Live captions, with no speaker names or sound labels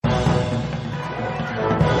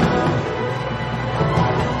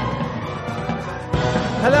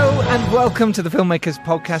And welcome to the Filmmakers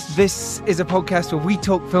Podcast. This is a podcast where we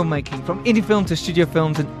talk filmmaking, from indie film to studio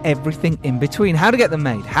films and everything in between. How to get them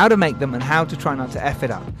made, how to make them, and how to try not to F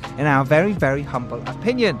it up, in our very, very humble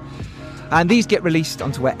opinion. And these get released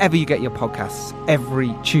onto wherever you get your podcasts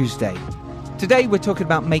every Tuesday. Today we're talking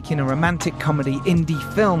about making a romantic comedy indie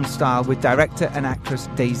film style with director and actress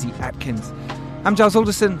Daisy Aitkens. I'm Giles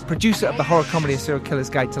Alderson, producer of the horror comedy A Serial Killer's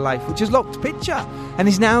Guide to Life, which has locked picture and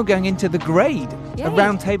is now going into The Grade, Yay. a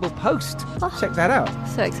roundtable post. Oh, check that out.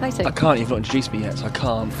 So exciting. I can't, you've not introduced me yet, so I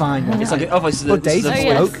can't. Fine. It's like, obviously, Daisy this is a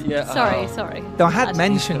yes. spoke. Yeah, Sorry. Though I had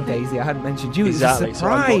mentioned Daisy, I hadn't mentioned you. Exactly, It was so a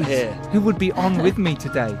I'm not surprise. here. Who would be on with me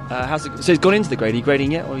today? How's it, so it's gone into the grade. Are you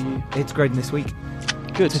grading yet, or are you? It's grading this week.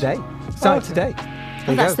 Good. Today. Started today. There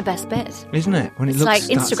you That's go. the best bit. Isn't it? When it It's like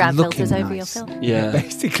starts Instagram looking filters over your nice. film. Yeah.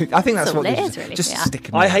 Basically, I think that's That's what all it they is, really. just Yeah. stick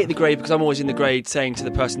 'em I in. hate the grade because I'm always in the grade saying to the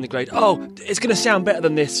person in the grade, "Oh, it's going to sound better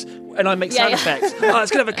than this," and I make sound effects. Oh, it's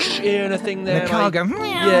going to have a ear and a thing there. And the car like, going,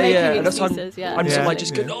 yeah. Making And that's why excuses, yeah. I'm just Yeah. like,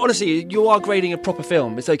 just Yeah. honestly, you are grading a proper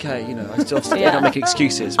film. It's okay, you know. I still Yeah. don't make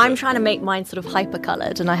excuses. I'm but- trying to make mine sort of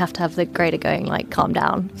hyper-coloured, and I have to have the grader going, like, calm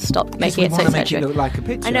down, stop Yes, making we it so want to make it censored. look like a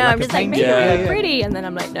picture. I know, like I'm a just like, painting. make it Yeah. look pretty, and then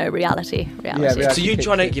I'm like, no, reality. reality. So you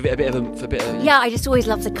trying to give it a bit of a Yeah, I just always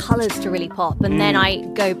love the colours to really pop, and then I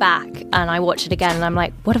go back and I watch it again, and I'm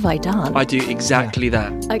like, what have I done? I do exactly that.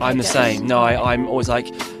 Okay, I'm the good. same. No, I'm always like,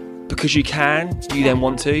 because you can, you then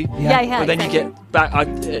want to. Yeah, But then you exactly. get back,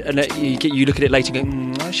 you look at it later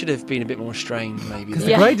and go, I should have been a bit more restrained, maybe. Because there."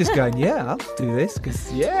 the Yeah. grader's going, yeah, I'll do this, because,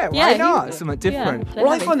 why Yeah, not? he- Something different. Yeah.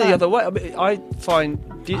 Well, I find it the other way. I mean, I find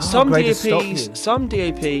some graders stop DOPs, you. some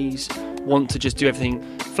DOPs want to just do everything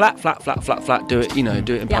flat. Do it,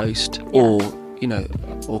 do it in Yeah. post, Yeah.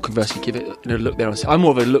 or conversely, give it a look there on set. I'm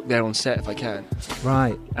more of a look there on set if I can.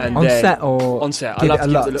 Right. And on then- set or On set, I give love it to a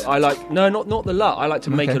give the lot? look. I like not the LUT. I like to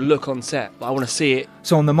make Okay. a look on set. I want to see it.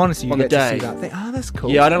 So on the monitor you On the get to see day. that thing. Oh, that's cool.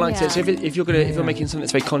 Yeah, I don't like to. Yeah. So if you're making something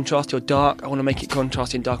that's very contrasty or dark, I want to make it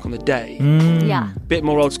contrasty and dark on the day. Yeah. Bit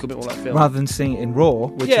more old school, bit more like film. Rather than seeing it in RAW,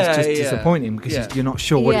 which Yeah, is just yeah. disappointing because Yeah. you're not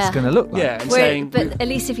sure what it's Yeah. going to look like. Yeah, and saying. But at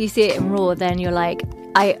least if you see it in RAW, then you're like,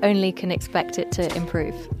 I only can expect it to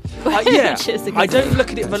improve. Yeah, Which is a good I don't thing.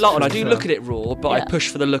 look at it for a lot, and I do true. look at it raw, but I Yeah. push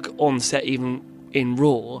for the look on set even in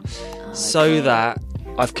raw, so that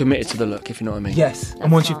I've committed to the look, if you know what I mean. Yes, and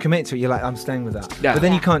That's once you've smart. committed to it, you're like, I'm staying with that. Yeah. But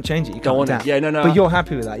then Yeah. you can't change it. You Go can't on it. adapt. Yeah, no. But you're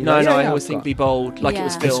happy with that. You're No, like, no, yeah, I yeah, always I've think got- be bold, like it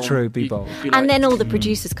was Yeah. filmed. It's true, be bold. like- And then all the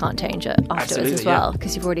producers can't change it afterwards Absolutely, as well, yeah.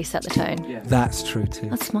 because you've already set the tone. Yeah. That's true too.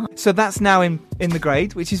 That's smart. So that's now in the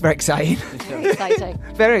grade, which is very exciting. Very exciting.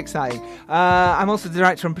 Very exciting. I'm also the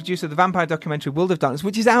director and producer of the vampire documentary World of Darkness,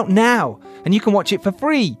 which is out now, and you can watch it for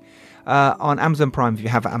free on Amazon Prime if you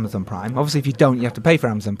have Amazon Prime. Obviously, if you don't, you have to pay for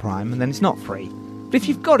Amazon Prime, and then it's not free. But if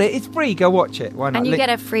you've got it, it's free. Go watch it. Why not? And you get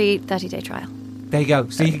a free 30-day trial. There you go.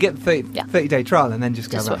 So you can get the Yeah. 30-day trial and then just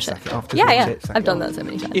go Just right, watch sack it. it off. Yeah, watch yeah. it, sack I've it done off. that so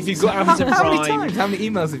many times. If you've got How Amazon many Prime, times? How many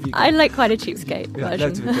emails have you got? I like quite a cheapskate Yeah, version.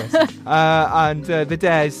 loads of addresses. And The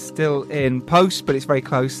Dare is still in post, but it's very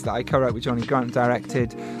close. That I co-wrote with Johnny Grant,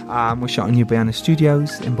 directed. We shot in Ljubljana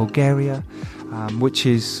Studios in Bulgaria, which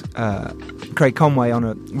is Craig Conway on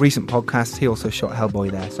a recent podcast. He also shot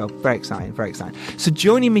Hellboy there, so very exciting, very exciting. So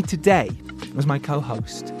joining me today was my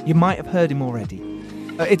co-host. You might have heard him already.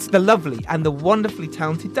 It's the lovely and the wonderfully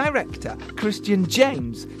talented director, Christian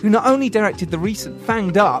James, who not only directed the recent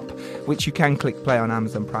Fanged Up, which you can click play on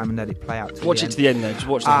Amazon Prime and let it play out to watch the it end. to the end though. Just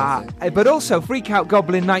watch the whole thing. But also Freak Out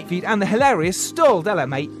Goblin, Night Feed, and the hilarious Stalled. Hello,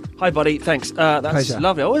 mate. Hi, buddy. Thanks. That's Pleasure.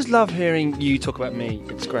 lovely. I always love hearing you talk about me.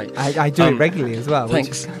 It's great. I do it regularly as well. Thanks.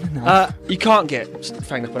 Which is kind of nice. You can't get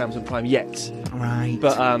Fanged Up on Amazon Prime yet. Right.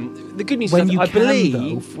 But the good news When is you I can, believe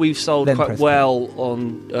though, we've sold then quite press well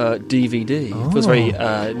on DVD. Oh. It feels very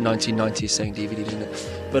 1990s saying DVD, doesn't it?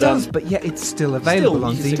 it But does, but yet it's still available still,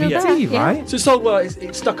 on you can still DVD, get it, yeah. right? so it sold well.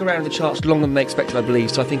 It's stuck around the charts longer than they expected, I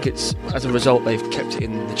believe. So I think it's as a result they've kept it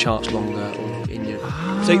in the charts longer. Or in your...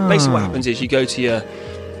 So basically, what happens is you go to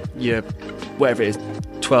your whatever it is,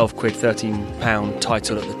 £12, £13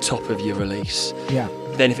 title at the top of your release. Yeah.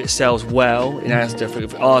 Then if it sells well in Asda,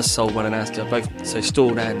 if ours sold well in Asda, both, so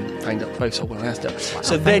Stalled and Fanged Up both sold well in Asda.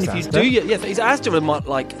 So then thanks, if you Asda. do, it's Asda are my,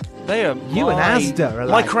 like, they are You and my, Asda are my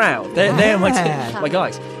like- crowd. They're Yeah. my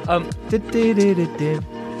guys. Du-du-du-du-du.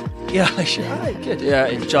 Yeah, I should. Oh, good.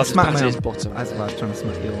 Yeah, Giles Smack patted my his own- bottom. That's why I was trying to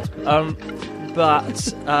smack yours.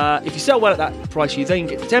 But if you sell well at that price, you then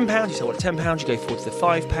get to £10. You sell well at £10, you go forward to the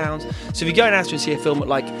 £5. So if you go in Asda and see a film at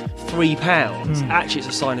like £3, actually it's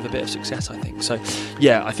a sign of a bit of success, I think. So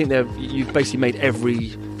yeah, I think you've basically made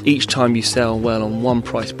each time you sell well on one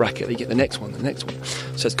price bracket, you get the next one.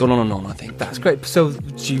 So it's gone on and on, I think. That's great. So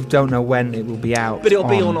you don't know when it will be out. But it'll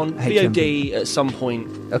be on HMV. VOD at some point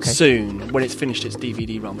soon when it's finished its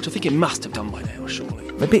DVD run, which I think it must have done by now, surely.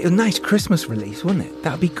 It'd be a nice Christmas release, wouldn't it?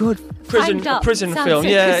 That'd be good. Prison film, so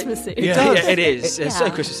yeah. Christmassy. Yeah, it is. It's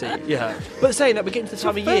so Christmassy, yeah. But saying that, we're getting to the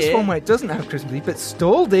time of First year. one where it doesn't have Christmas, but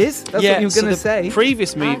Stalled is. That's what you were going to say. The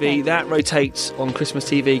previous movie, Okay. that rotates on Christmas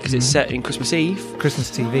TV because it's set in Christmas Eve.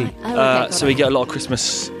 Christmas TV. So we get a lot of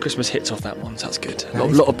Christmas hits off that one, so that's good. A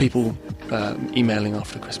lot of people emailing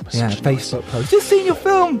after Christmas. Yeah, which is nice. Facebook post. Just seen your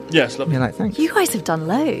film. Yes, lovely. You're like, thanks. You guys have done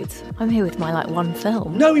loads. I'm here with my one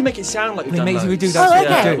film. No, we make it sound like we've done We do loads. that. Oh,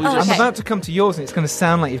 okay. We do. Oh, I'm okay. about to come to yours, and it's going to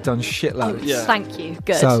sound like you've done shitloads. Yeah. Thank you.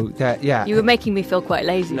 Good. So yeah. You were making me feel quite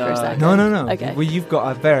lazy for a second. No. Okay. Well, you've got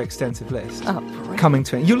a very extensive list Oh, brilliant. coming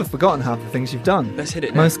to it. You'll have forgotten half the things you've done. Let's hit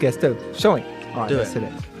it now. Most guests do. Shall we? All right, Do let's it.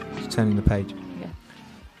 hit it. Just turning the page. Yeah.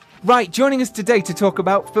 Right, joining us today to talk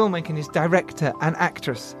about filmmaking is director and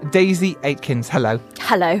actress Daisy Aitkens. Hello.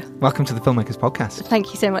 Hello. Welcome to the Filmmakers Podcast.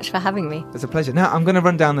 Thank you so much for having me. It's a pleasure. Now, I'm going to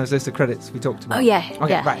run down those list of credits we talked about. Oh, yeah. Okay,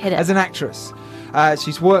 Yeah, right. hit it. As an actress,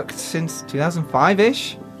 she's worked since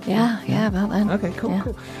 2005-ish. Yeah, about then. Okay, cool, Yeah.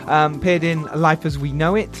 cool. Appeared in Life as We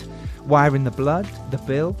Know It, Wire in the Blood, The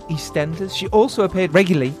Bill, EastEnders. She also appeared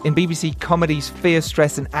regularly in BBC comedies Fear,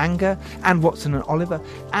 Stress and Anger, and Watson and Oliver,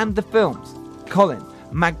 and the films Colin,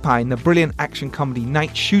 Magpie, and the brilliant action comedy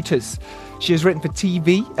Night Shooters. She has written for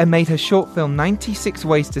TV and made her short film 96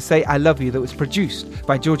 Ways to Say I Love You that was produced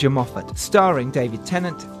by Georgia Moffat, starring David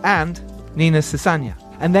Tennant and Nina Sasanya,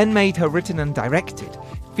 and then made her written and directed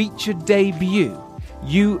feature debut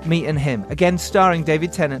You, Me and Him, again starring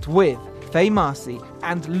David Tennant with Faye Marcy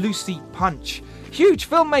and Lucy Punch. Huge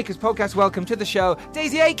Filmmakers Podcast. Welcome to the show,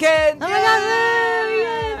 Daisy Aitkens! Oh my God!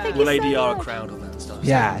 Yay! Thank you Lady so are much. crowd on that stuff.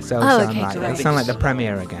 Yeah, so Oh, it'll okay, great. sound like the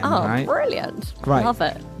premiere again, Oh, right? brilliant. Right. Love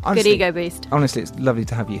it. Honestly- Good ego boost. Honestly, it's lovely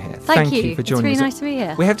to have you here. Thank you. for It's joining really us. nice to be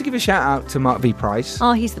here. We have to give a shout out to Mark V. Price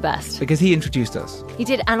Oh, he's the best. because he introduced us. He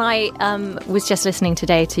did, and I was just listening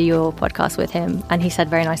today to your podcast with him, and he said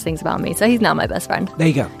very nice things about me, so he's now my best friend. There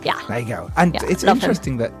you go. Yeah. There you go. And Yeah, it's love him.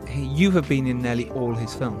 interesting that you have been in nearly all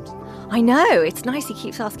his films. I know, it's nice he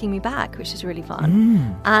keeps asking me back, which is really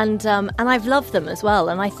fun. And I've loved them as well,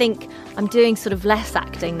 and I think I'm doing sort of less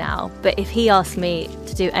acting now, but if he asks me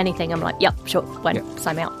to do anything, I'm like, yep, sure,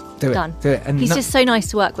 sign me out. Do it, Done. do it. And He's no- just so nice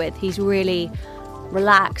to work with. He's really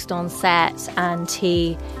relaxed on set, and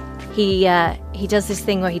he does this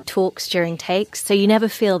thing where he talks during takes, so you never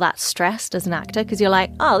feel that stressed as an actor because you're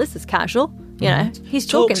like, oh, this is casual. You know, he's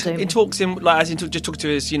talking to me. It talks him like as in just talking to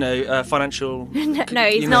his, financial. No,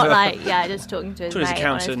 he's not like, just talking to his To his mate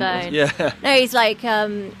on his accountant. phone. Yeah. No, he's like,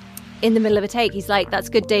 in the middle of a take, he's like, that's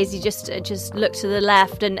good, Daisy, just look to the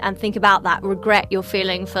left and think about that regret you're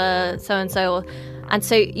feeling for so-and-so. And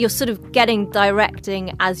so you're sort of getting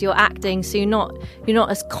directing as you're acting, so you're not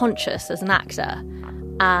as conscious as an actor.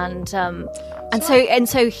 And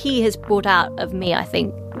so he has brought out of me, I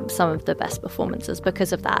think, some of the best performances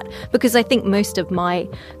because of that. Because I think most of my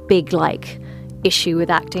big issue with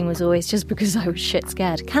acting was always just because I was shit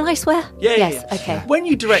scared. Can I swear? Yeah, yes. yeah. Okay. When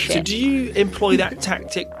you directed, Shit. do you employ that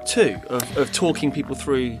tactic too of talking people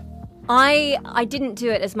through? I didn't do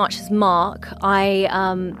it as much as Mark.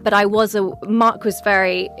 But Mark was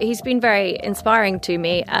he's been very inspiring to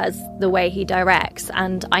me as the way he directs,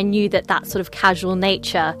 and I knew that sort of casual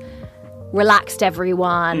nature relaxed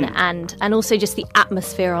everyone, and also just the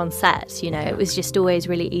atmosphere on set, it was just always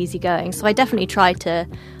really easygoing. So I definitely tried to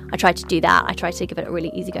do that. I tried to give it a really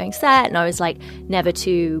easygoing set, and I was like never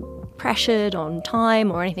too pressured on time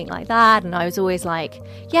or anything like that, and I was always like,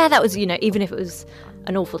 yeah, that was, even if it was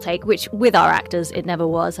an awful take, which with our actors it never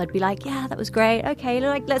was, I'd be like, yeah, that was great, okay,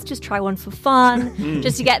 let's just try one for fun,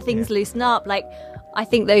 just to get things loosened up. I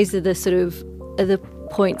think those are the sort of the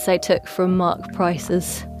points I took from Mark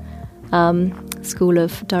Price's school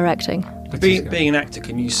of directing. Being an actor,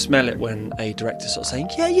 can you smell it when a director's sort of saying,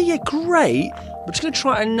 yeah, great, we're just going to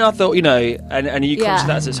try another, and are you conscious of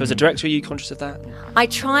that? So as a director, are you conscious of that? I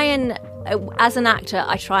try and, as an actor,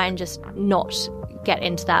 I try and just not get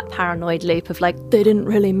into that paranoid loop of they didn't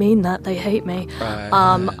really mean that, they hate me. Right.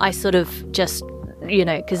 I sort of just,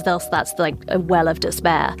 because that's like a well of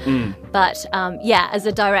despair. But as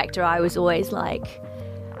a director, I was always like,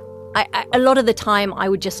 a lot of the time I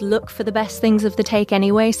would just look for the best things of the take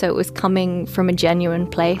anyway, so it was coming from a genuine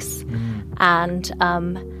place.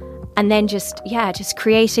 And then just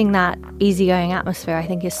creating that easygoing atmosphere, I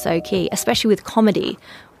think, is so key, especially with comedy,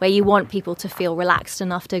 where you want people to feel relaxed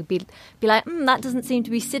enough to be like, that doesn't seem to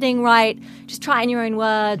be sitting right, just try it in your own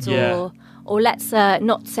words, Yeah. or let's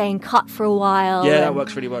not saying cut for a while. Yeah, that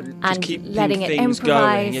works really well. Just and keep letting it things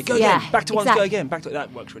improvise. going. Yeah, go again. Back to one, go again. Back to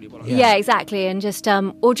that works really well. Yeah, exactly. And just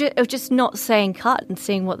or just not saying cut and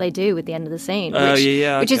seeing what they do with the end of the scene.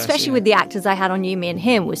 Which especially with the actors I had on You, Me and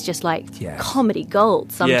Him was just like comedy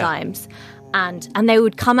gold sometimes. Yeah. And they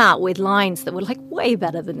would come out with lines that were like way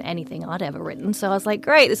better than anything I'd ever written. So I was like,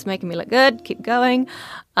 great, this is making me look good, keep going.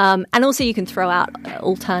 And also you can throw out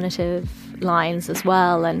alternative lines as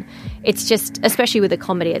well. And it's just, especially with a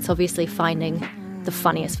comedy, it's obviously finding the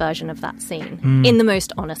funniest version of that scene in the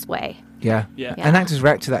most honest way. Yeah. And actors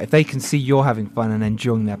react to that. If they can see you're having fun and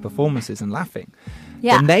enjoying their performances and laughing,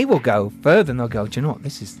 then they will go further and they'll go, do you know what,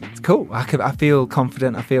 it's cool. I feel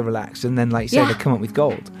confident, I feel relaxed. And then, like you say, they come up with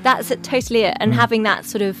gold. That's totally it. And having that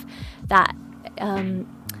sort of, that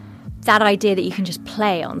idea that you can just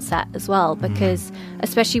play on set as well. Because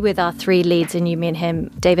especially with our three leads in You, Me and Him,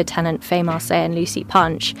 David Tennant, Faye Marseille and Lucy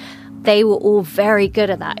Punch, they were all very good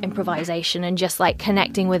at that improvisation and just like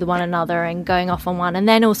connecting with one another and going off on one. And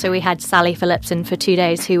then also we had Sally Phillips in for 2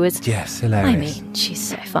 days, who was hilarious. I mean, she's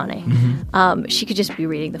so funny. She could just be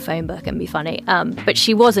reading the phone book and be funny. But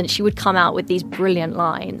she wasn't. She would come out with these brilliant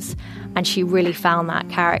lines, and she really found that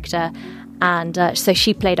character. And so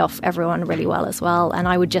she played off everyone really well as well. And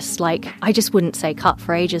I just wouldn't say cut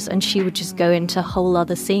for ages. And she would just go into whole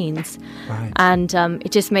other scenes. Right. And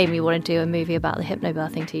it just made me want to do a movie about the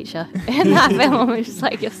hypnobirthing teacher in that film. It was just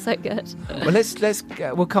like, you're so good.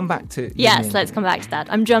 Well, we'll come back to... let's come back to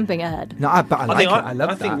that. I'm jumping ahead. No, I love that.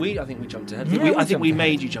 I think we jumped ahead. Yeah, I think we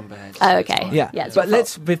made you jump ahead. Oh, okay. Yeah.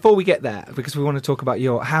 But before we get there, because we want to talk about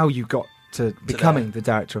how you got to becoming the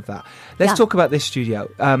director of that, let's talk about this studio.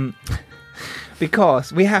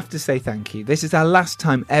 Because we have to say thank you. This is our last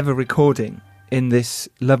time ever recording in this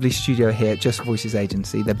lovely studio here at Just Voices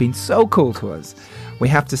Agency. They've been so cool to us. We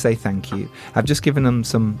have to say thank you. I've just given them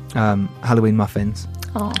some Halloween muffins.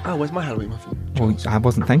 Oh, where's my Halloween muffin? Well, I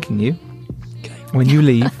wasn't thanking you. Okay. When you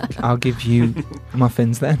leave, I'll give you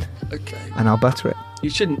muffins then. Okay. And I'll butter it. You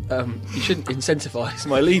shouldn't incentivise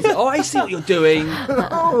my leave. Oh, I see what you're doing.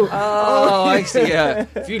 Oh, I see. Yeah.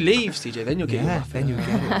 If you leave, CJ, then you'll get your muffin. Then you'll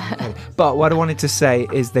get it. But what I wanted to say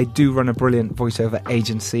is they do run a brilliant voiceover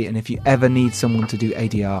agency, and if you ever need someone to do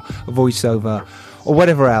ADR, voiceover, or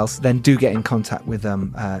whatever else, then do get in contact with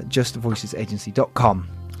them. JustVoicesAgency.com.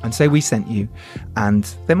 And say we sent you, and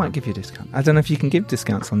they might give you a discount. I don't know if you can give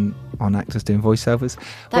discounts on actors doing voiceovers.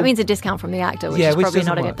 That means a discount from the actor, which is probably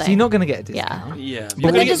not a good thing. So you're not going to get a discount. Yeah.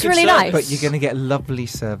 But they're just really nice. But you're going to get lovely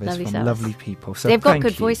service from lovely people. So they've got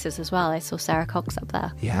good voices as well. I saw Sarah Cox up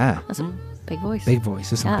there. Yeah. That's a big voice. Big voice.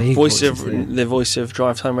 There's some big voices. The voice of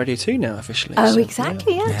Drive Time Radio 2 now, officially. Oh,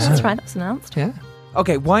 exactly. Yeah. That's right. That's announced. Yeah.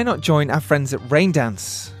 Okay, why not join our friends at Rain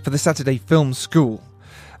Dance for the Saturday Film School?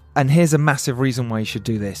 And here's a massive reason why you should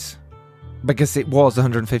do this. Because it was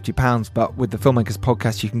 £150, but with the Filmmakers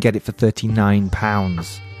Podcast, you can get it for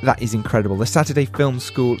 £39. That is incredible. The Saturday Film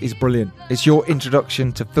School is brilliant. It's your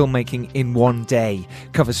introduction to filmmaking in one day.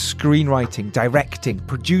 Covers screenwriting, directing,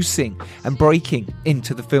 producing, and breaking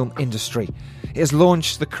into the film industry. It has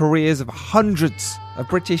launched the careers of hundreds of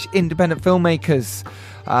British independent filmmakers.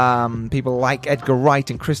 People like Edgar Wright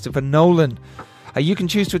and Christopher Nolan. You can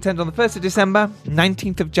choose to attend on the 1st of December,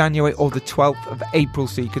 19th of January or the 12th of April,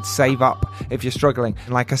 so you could save up if you're struggling.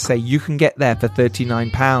 And like I say, you can get there for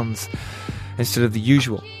 £39 instead of the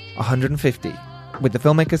usual £150 with the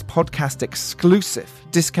Filmmakers Podcast exclusive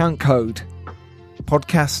discount code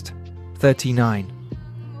podcast39.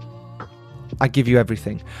 I give you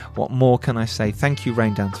everything. What more can I say? Thank you,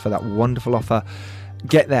 Rain Dance, for that wonderful offer.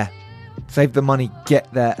 Get there. Save the money,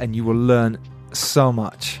 get there, and you will learn so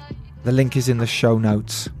much. The link is in the show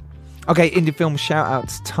notes. Okay, indie film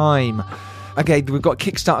shout-outs time. Okay, we've got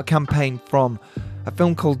a Kickstarter campaign from a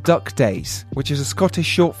film called Duck Days, which is a Scottish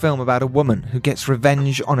short film about a woman who gets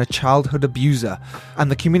revenge on a childhood abuser and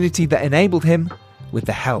the community that enabled him with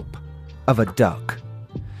the help of a duck.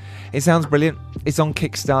 It sounds brilliant. It's on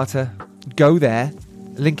Kickstarter. Go there.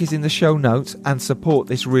 Link is in the show notes and support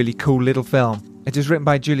this really cool little film. It is written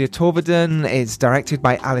by Julia Torvedon, it's directed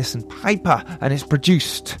by Alison Piper, and it's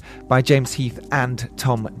produced by James Heath and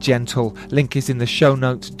Tom Gentle. Link is in the show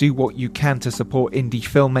notes. Do what you can to support indie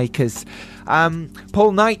filmmakers.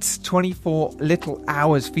 Paul Knight's 24 Little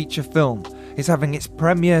Hours feature film is having its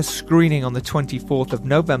premiere screening on the 24th of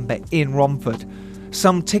November in Romford.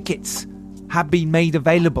 Some tickets have been made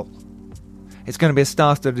available. It's going to be a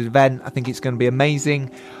star-studded event. I think it's going to be amazing.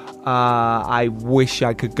 I wish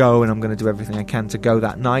I could go, and I'm going to do everything I can to go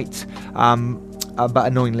that night. But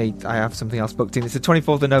annoyingly, I have something else booked in. It's the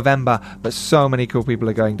 24th of November, but so many cool people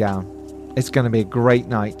are going down. It's going to be a great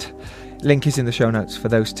night. Link is in the show notes for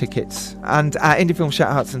those tickets. And indie film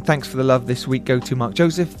shout-outs and thanks for the love this week go to Mark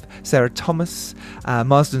Joseph, Sarah Thomas,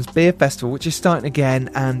 Marsden's Beer Festival, which is starting again,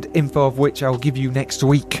 and info of which I'll give you next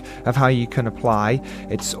week of how you can apply.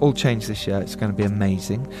 It's all changed this year. It's going to be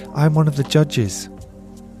amazing. I'm one of the judges.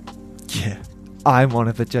 Yeah. I'm one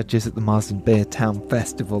of the judges at the Marsden Beer Town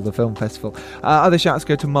Festival, the film festival. Other shout-outs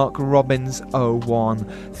go to Mark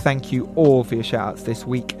Robbins01. Thank you all for your shout-outs this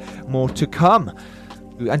week. More to come.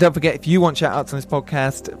 And don't forget, if you want shout-outs on this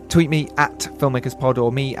podcast, tweet me at FilmmakersPod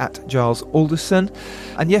or me at Giles Alderson.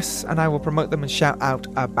 And yes, and I will promote them and shout out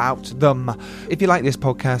about them. If you like this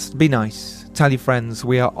podcast, be nice. Tell your friends.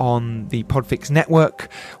 We are on the Podfix network.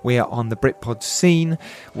 We are on the Britpod scene.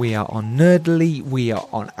 We are on Nerdly. We are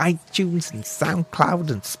on iTunes and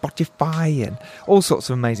SoundCloud and Spotify and all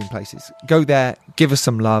sorts of amazing places. Go there, give us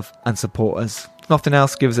some love and support us. If nothing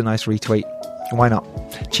else, give us a nice retweet. Why not?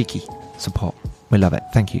 Cheeky support. We love it.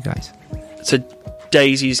 Thank you, guys. So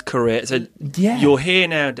Daisy's career. So Yeah. you're here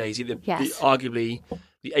now, Daisy. Yes. Arguably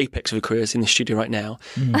the apex of her career is in the studio right now.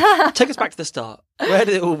 Take us back to the start. Where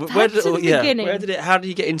did it all? Back to the beginning. Where did it? How did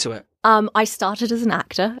you get into it? I started as an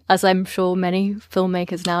actor, as I'm sure many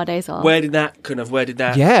filmmakers nowadays are. Where did that?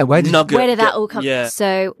 Yeah, where did that all come? Yeah.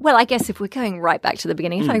 So, well, I guess if we're going right back to the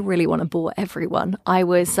beginning, if I really want to bore everyone, I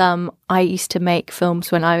used to make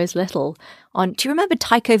films when I was little. Do you remember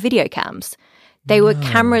Tyco video cams? They were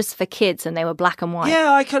cameras for kids, and they were black and white.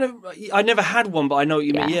 Yeah, I never had one, but I know what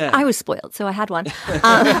you mean. Yeah, I was spoiled, so I had one.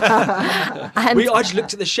 I just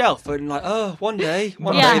looked at the shelf and like, one day the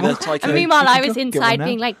Tyco. And meanwhile, I was Get inside one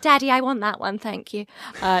being now. like, "Daddy, I want that one, thank you."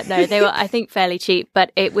 No, they were, I think, fairly cheap,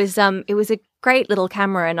 but it was a great little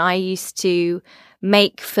camera, and I used to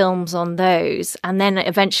make films on those, and then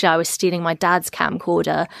eventually I was stealing my dad's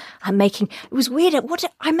camcorder and making. It was weird.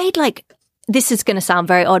 I made like. This is going to sound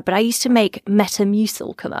very odd, but I used to make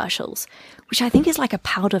Metamucil commercials, which I think is like a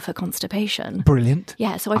powder for constipation. Brilliant.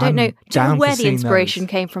 Yeah, so I don't know down where to the seeing inspiration those.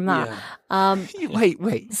 came from that.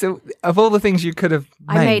 Wait. So, of all the things you could have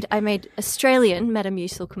made, I made Australian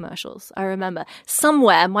Metamucil commercials. I remember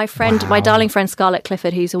somewhere my darling friend Scarlett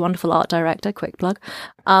Clifford, who's a wonderful art director, quick plug.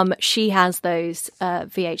 She has those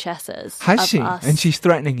VHSs. has of she? us. And she's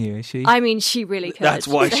threatening you, is she? I mean, she really could. That's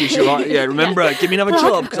why she should. Remember, give me another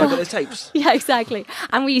job because I got those tapes. Yeah, exactly.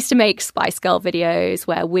 And we used to make Spice Girl videos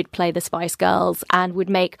where we'd play the Spice Girls, and would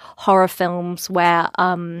make horror films where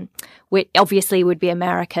we obviously would be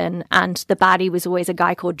American, and the baddie was always a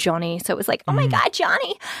guy called Johnny. So it was like, oh my God,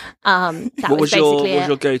 Johnny. What was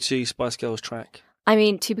your go-to Spice Girls track? I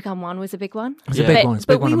mean, To Become One was a big one. It was a big one. It's a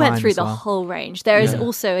big But one we of went mine through as the well. whole range. There is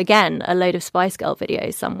also, again, a load of Spice Girl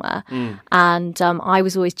videos somewhere. And I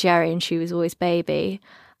was always Jerry and she was always Baby.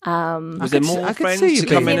 Was there more I could friends see you to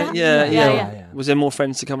come being in? that. Yeah. Was there more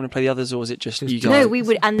friends to come in and play the others, or was it just you guys? No, we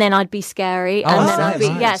would, and then I'd be scary, and then I'd be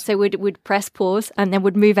nice. So we'd press pause, and then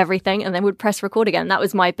would move everything, and then would press record again. That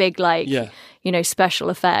was my big special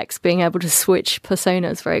effects, being able to switch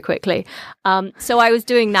personas very quickly. So I was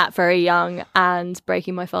doing that very young and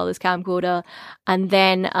breaking my father's camcorder, and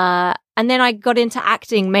then I got into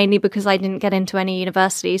acting mainly because I didn't get into any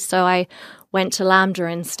universities, so I went to Lambda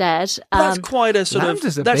instead. That's quite a sort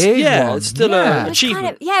Lambda's of. a big one. It's still Yeah. an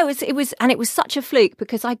achievement. It was, and it was such a fluke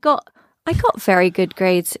because I got very good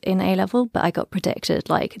grades in A level, but I got predicted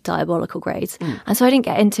like diabolical grades, and so I didn't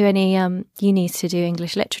get into any unis to do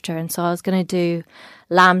English literature, and so I was going to do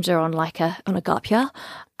Lambda on a gap year,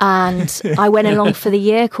 and I went along for the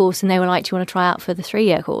year course, and they were like, "Do you want to try out for the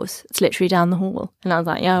 3-year course? It's literally down the hall." And I was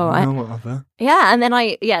like, "Yeah, all right." No, whatever. Yeah, and then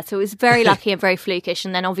so it was very lucky and very flukish,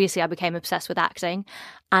 and then obviously I became obsessed with acting,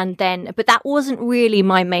 but that wasn't really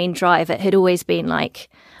my main drive. It had always been like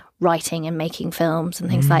writing and making films and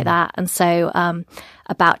things like that. And so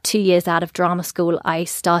about 2 years out of drama school, I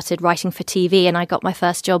started writing for TV, and I got my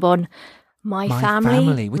first job on My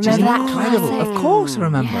Family, which Remember is that incredible. classic? Of course, I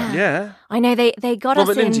remember. Yeah. I know they got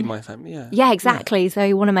Robert us in. Lindsay, My Family. Yeah. Yeah, exactly.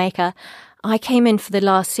 Zoe Wanamaker. I came in for the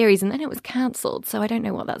last series, and then it was cancelled. So I don't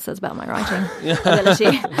know what that says about my writing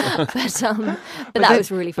ability. but that was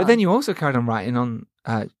really fun. But then you also carried on writing on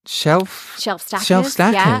Shelf Stackers.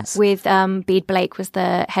 Yeah, with Bede Blake was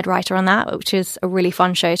the head writer on that, which is a really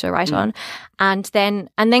fun show to write on. And then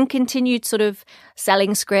continued sort of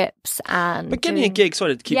selling scripts and. But getting a gig,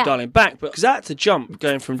 sorry to keep dialing back, but because that's a jump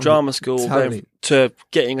going from drama school going to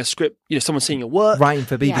getting a script, someone seeing your work. Writing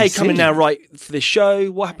for BBC. Hey, come in now, write for this show.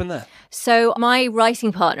 What happened there? So my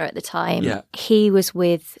writing partner at the time, he was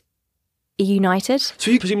with United. So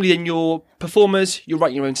you presumably then you're performers, you're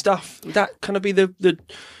writing your own stuff. Would that kind of be the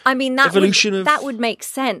I mean, that evolution of... That would make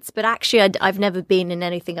sense, but actually I've never been in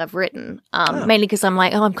anything I've written, mainly because I'm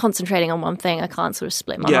like, I'm concentrating on one thing. I can't sort of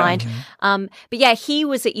split my mind. But yeah, he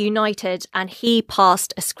was at United and he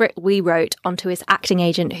passed a script we wrote onto his acting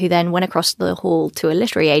agent, who then went across the hall to a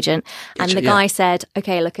literary agent. And the guy said,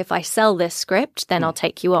 okay, look, if I sell this script, then I'll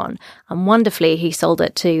take you on. And wonderfully, he sold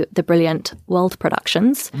it to the brilliant World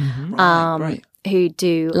Productions. Right. Who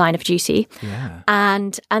do Line of Duty. Yeah.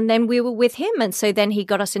 And then we were with him. And so then he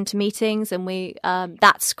got us into meetings and we,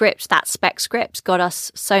 that spec script got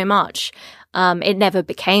us so much. It never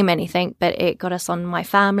became anything, but it got us on My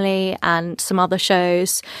Family and some other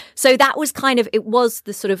shows. So that was it was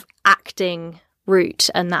the sort of acting route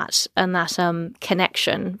and that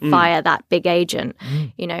connection via that big agent.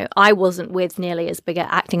 You know, I wasn't with nearly as big an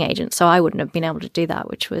acting agent, so I wouldn't have been able to do that,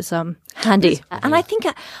 which was handy. And I think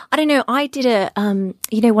I don't know, I did a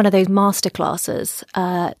one of those masterclasses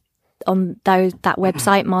on that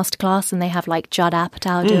website Masterclass, and they have like Judd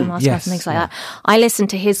Apatow doing masterclass and things like that. I listened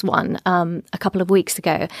to his one a couple of weeks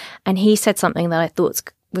ago, and he said something that I thought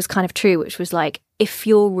was kind of true, which was like, if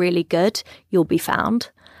you're really good, you'll be found.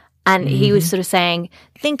 And he was sort of saying,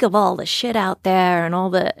 think of all the shit out there and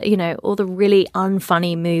all the really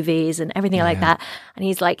unfunny movies and everything like that. And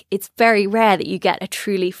he's like, it's very rare that you get a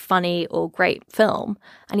truly funny or great film.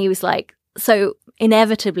 And he was like, so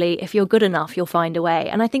inevitably, if you're good enough, you'll find a way.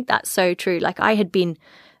 And I think that's so true. Like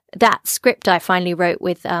that script I finally wrote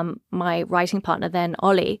with my writing partner then,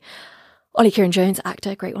 Ollie Kieran Jones,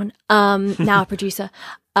 actor, great one, now a producer.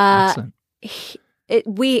 Excellent.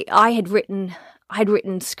 I had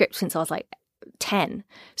written scripts since I was like 10.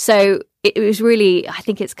 So it was really, I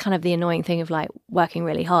think it's kind of the annoying thing of like working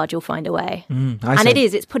really hard, you'll find a way.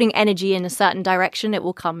 It's putting energy in a certain direction, it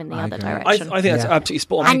will come in the other direction. I think that's absolutely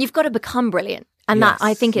spot on. And you've got to become brilliant. And that,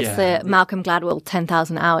 I think it's the Malcolm Gladwell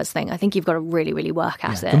 10,000 hours thing. I think you've got to really, really work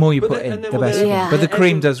at it. The more you put in, the best. But the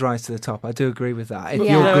cream does rise to the top. I do agree with that. If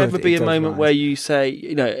Will there ever be a moment where you say,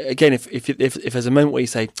 again, if there's a moment where you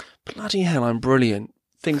say, bloody hell, I'm brilliant,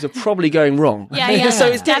 things are probably going wrong. So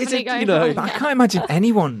it's definitely going wrong. But I can't imagine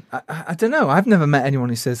anyone. I don't know. I've never met anyone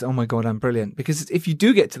who says, "Oh my god, I'm brilliant." Because if you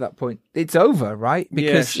do get to that point, it's over, right?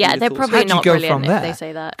 Because they're probably not brilliant if they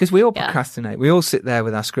say that. Because we all procrastinate. We all sit there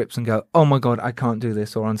with our scripts and go, "Oh my god, I can't do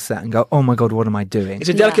this," or on set and go, "Oh my god, what am I doing?" It's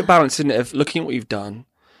a delicate balance, isn't it, of looking at what you've done,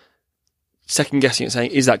 second guessing it,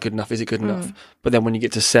 saying, is that good enough? Is it good enough? But then when you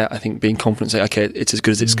get to set, I think being confident, say, okay, it's as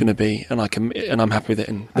good as it's going to be, and I'm happy with it.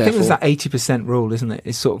 And I think there's that 80% rule, isn't it?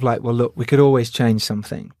 It's sort of like, well, look, we could always change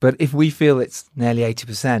something, but if we feel it's nearly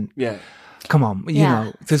 80%, come on, you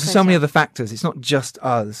know, there's so many other factors. It's not just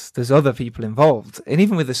us. There's other people involved. And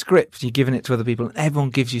even with the script, you're giving it to other people and everyone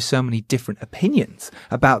gives you so many different opinions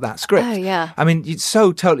about that script. Oh, yeah. I mean, it's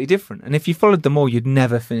so totally different. And if you followed them all, you'd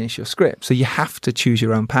never finish your script. So you have to choose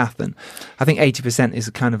your own path. And I think 80% is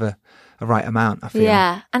kind of a right amount, I feel.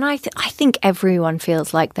 Yeah. And I think everyone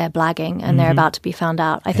feels like they're blagging and they're about to be found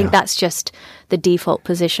out. I think that's just the default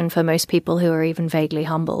position for most people who are even vaguely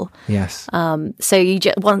humble. Yes. So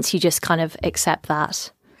once you just kind of accept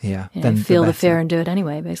that, then feel the fear and do it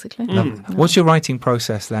anyway, basically. What's your writing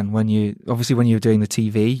process then? When you're doing the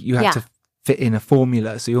TV, you have to fit in a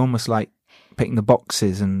formula. So you're almost like picking the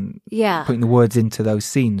boxes and putting the words into those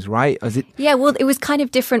scenes, right? Well, it was kind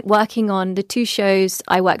of different working on the two shows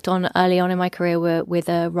I worked on early on in my career were with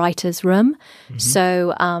a writer's room.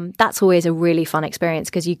 So that's always a really fun experience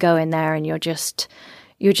because you go in there and you're just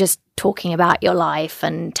talking about your life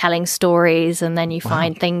and telling stories, and then you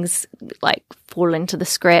find things like fall into the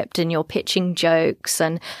script and you're pitching jokes,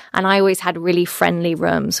 and I always had really friendly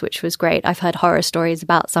rooms, which was great. I've heard horror stories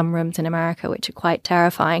about some rooms in America which are quite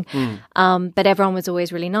terrifying, but everyone was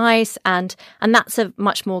always really nice, and that's a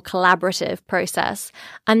much more collaborative process.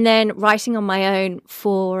 And then writing on my own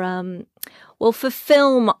for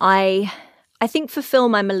film, I think for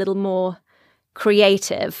film I'm a little more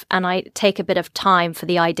creative and I take a bit of time for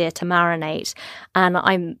the idea to marinate,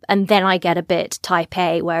 and then I get a bit type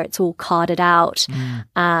A where it's all carded out,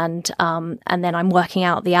 and then I'm working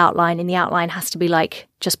out the outline, and the outline has to be like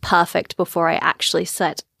just perfect before I actually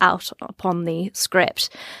set out upon the script.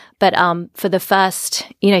 But for the first,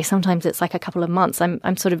 sometimes it's like a couple of months.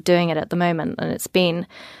 I'm sort of doing it at the moment, and it's been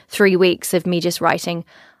 3 weeks of me just writing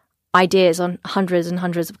ideas on hundreds and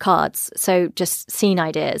hundreds of cards. So just scene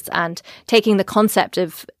ideas and taking the concept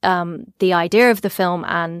of the idea of the film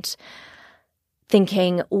and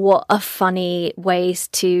thinking, what are funny ways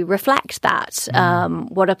to reflect that?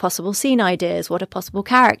 What are possible scene ideas? What are possible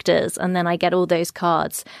characters? And then I get all those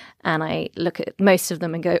cards and I look at most of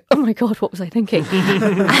them and go, oh my God, what was I thinking?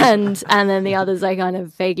 and then the others I kind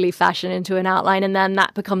of vaguely fashion into an outline, and then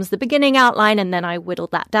that becomes the beginning outline, and then I whittle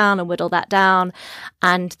that down.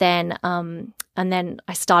 And then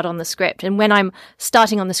I start on the script. And when I'm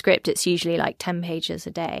starting on the script, it's usually like 10 pages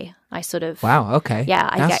a day. I sort of... Wow, okay. Yeah,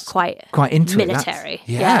 I get quite into military.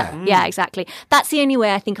 Yeah. Yeah, exactly. That's the only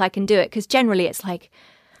way I think I can do it, because generally it's like,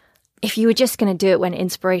 if you were just going to do it when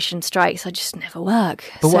inspiration strikes, I just never work.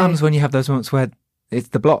 But what happens when you have those moments where it's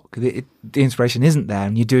the block, the inspiration isn't there,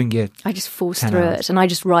 and you're doing your... I just force through it, and I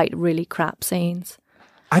just write really crap scenes.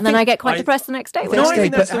 And then I get quite depressed the next day. No, I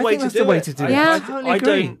think that's the way to do it. Yeah. I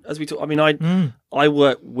don't, as we talk, I mean, I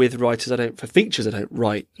work with writers. For features, I don't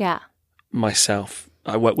write myself.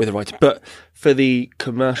 I work with a writer. But for the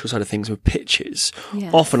commercial side of things with pitches,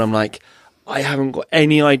 often I'm like, I haven't got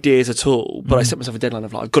any ideas at all, but I set myself a deadline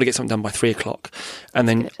of like, I've got to get something done by 3:00. And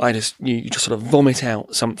then you just sort of vomit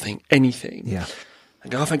out something, anything. Yeah.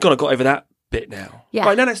 And go, oh, thank God I got over that bit now. Yeah.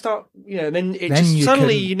 Right, now let's start, then it just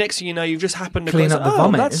suddenly, next thing you know, you've just happened to clean up the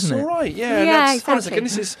vomit, that's isn't it? all right. Yeah, exactly. Hold on a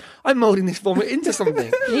second, I'm moulding this vomit into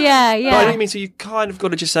something. Yeah. But I don't mean, so you kind of got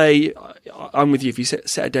to just say, I'm with you. If you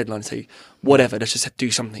set a deadline and say, whatever, let's just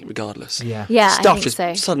do something regardless. Yeah. Stuff I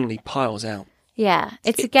think just suddenly piles out. Yeah,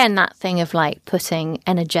 it's again that thing of like putting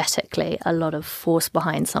energetically a lot of force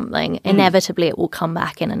behind something. Inevitably, it will come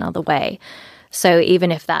back in another way. So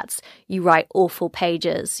even if that's, you write awful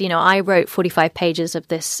pages, I wrote 45 pages of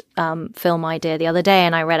this film idea the other day,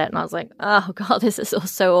 and I read it and I was like, oh God, this is all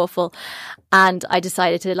so awful. And I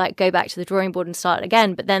decided to like go back to the drawing board and start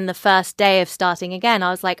again. But then the first day of starting again, I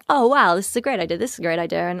was like, oh wow, this is a great idea. This is a great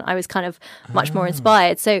idea. And I was kind of much more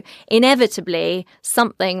inspired. So inevitably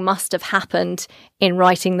something must have happened in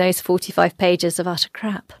writing those 45 pages of utter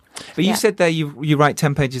crap. But you said there you write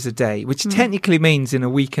 10 pages a day, which technically means in a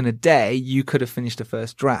week and a day you could have finished a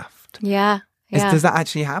first draft. Yeah. Does that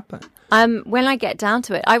actually happen? When I get down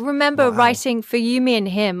to it, I remember writing for You, Me and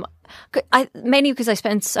Him, mainly because I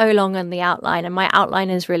spend so long on the outline, and my outline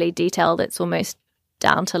is really detailed. It's almost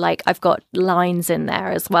down to like, I've got lines in there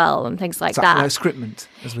as well and things like that. Like scriptment,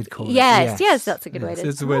 as we'd call it. Yes, that's a good way to...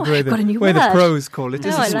 It's the way the pros call it.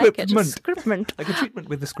 It's a scriptment. Like a treatment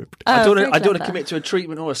with the script. I don't want to commit to a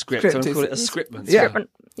treatment or a script. I call it a scriptment.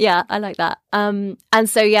 Yeah, I like that. And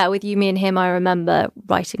so, with You, Me and Him, I remember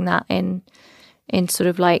writing that in sort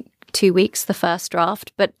of like 2 weeks, the first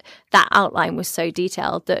draft. But that outline was so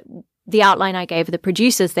detailed that the outline I gave the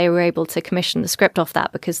producers, they were able to commission the script off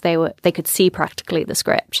that because they could see practically the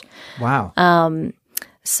script. Wow.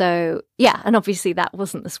 So, and obviously that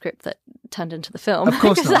wasn't the script that turned into the film. Of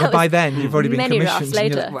course not. But by then, you've already been many commissioned.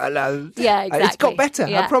 Drafts later. Yeah, exactly. It's got better,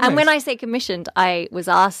 I promise. And when I say commissioned, I was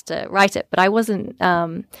asked to write it, but I wasn't,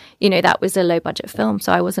 that was a low-budget film,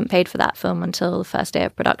 so I wasn't paid for that film until the first day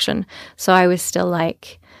of production. So I was still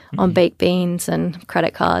like on baked beans and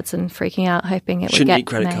credit cards and freaking out, hoping it would get Shouldn't eat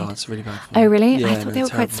credit made. cards, really bad. Oh, really? Yeah, I thought they were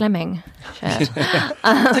quite slimming.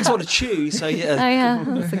 It takes a lot to chew, so yeah. Oh, yeah,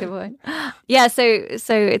 that's a good point. Yeah, so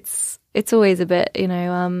it's always a bit,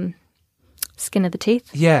 skin of the teeth.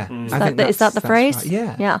 Yeah, is that the phrase?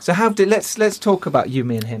 Right. Yeah. So let's talk about You,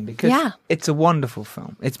 Me and Him, because it's a wonderful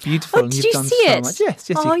film. It's beautiful. And did you've you done see so it? much. Yes.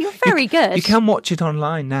 You're very good. You can watch it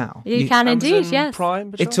online now. You can indeed. Yes.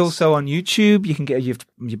 Prime, it's also on YouTube. You can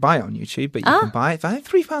you buy it on YouTube, but you can buy it for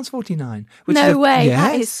 £3.49. No way.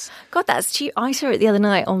 Yes. That's cheap. I saw it the other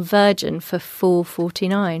night on Virgin for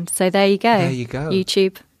 £4.49. So there you go. There you go.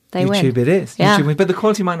 YouTube. They win. YouTube it is. Yeah. YouTube, but the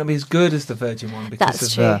quality might not be as good as the Virgin one because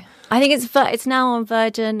that's true. I think it's now on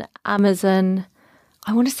Virgin, Amazon,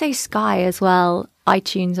 I want to say Sky as well,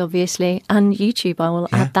 iTunes obviously, and YouTube. I will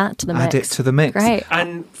add that to the mix. Add it to the mix. Great.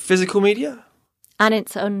 And physical media? And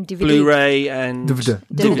it's on DVD. Blu-ray and...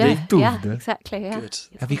 DVD. Yeah, exactly. Yeah. Good.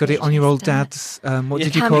 Have you got it on your old dad's, what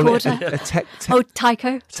did you call it? Tyco.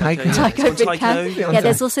 Tyco VidCam. Yeah,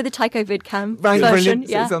 there's also the Tyco VidCam version.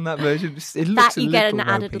 Yeah. It's on that version. It looks that you get an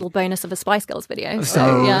added little bonus of a Spice Girls video.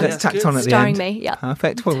 So that's tacked on at the end. Starring me, yeah.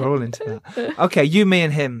 Perfect. Well, we're all into that. Okay, You, Me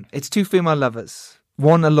and Him. It's two female lovers.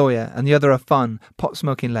 One a lawyer and the other a fun,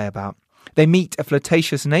 pot-smoking layabout. They meet a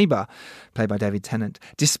flirtatious neighbour, played by David Tennant.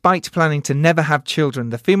 Despite planning to never have children,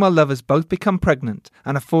 the female lovers both become pregnant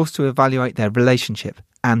and are forced to evaluate their relationship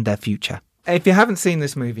and their future. If you haven't seen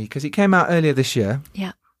this movie, because it came out earlier this year,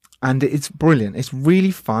 and it's brilliant. It's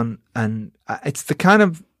really fun, and it's the kind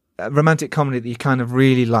of romantic comedy that you kind of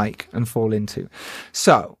really like and fall into.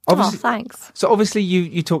 So, obviously, thanks. So, obviously,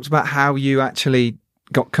 you talked about how you actually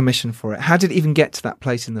got commissioned for it? How did it even get to that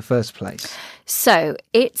place in the first place? So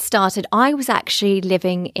it started, I was actually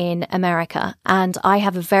living in America, and I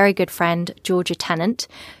have a very good friend, Georgia Tennant,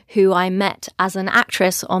 who I met as an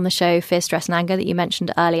actress on the show Fear, Stress and Anger that you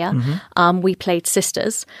mentioned earlier. We played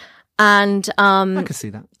sisters. And I can see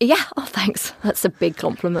that. Yeah. Oh, thanks. That's a big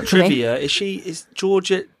compliment for me. Trivia: is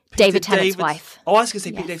Georgia David Tennant's wife? Oh, I was going to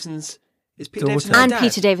say Yes. Pete Davidson's. Is Pete Daughter. Davidson her And dad?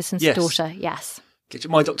 Peter Davidson's Yes. daughter. Yes.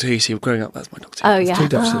 My Doctor Who. See, growing up, that's my Doctor Who. Oh, yeah. two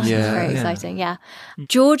Duchesses. That's Yeah. very Yeah. exciting. Yeah.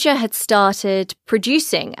 Georgia had started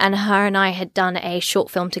producing, and her and I had done a short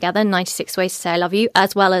film together, 96 Ways to Say I Love You,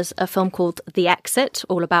 as well as a film called The Exit,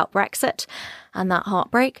 all about Brexit and that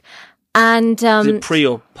heartbreak. And Is it pre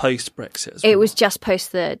or post Brexit? it was just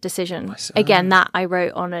post the decision. see. Again, that I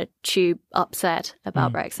wrote on a tube upset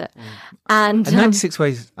about Brexit. And And 96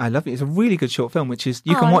 Ways I Love You is a really good short film, which is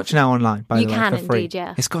you can watch now online, by You the way, can for free. indeed,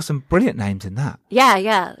 yeah. It's got some brilliant names in that.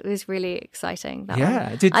 yeah, it was really exciting. That Yeah,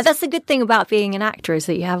 one. it did- That's the good thing about being an actor is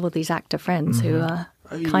that you have all these actor friends who are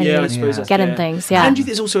kind I of suppose that's getting fair. things. Yeah. And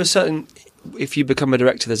there's also a certain. If you become a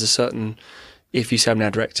director, there's a certain. If you say I'm now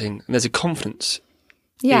directing, and there's a confidence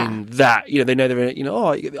in that. They know they're.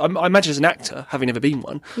 I imagine as an actor, having never been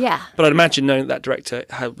one. Yeah. But I'd imagine knowing that director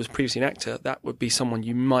was previously an actor, that would be someone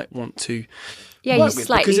you might want to Yeah, you work with,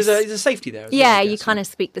 slightly. because there's a safety there. As well, Yeah, I you guess. kind of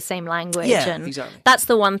speak the same language. Yeah, and exactly. That's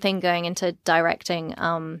the one thing going into directing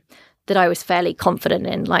that I was fairly confident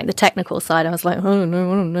in. Like the technical side, I was like, oh,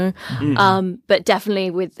 no, I don't know. But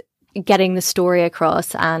definitely with getting the story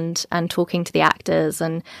across and talking to the actors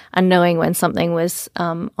and knowing when something was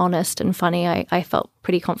honest and funny, I felt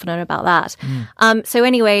pretty confident about that. So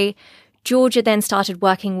anyway, Georgia then started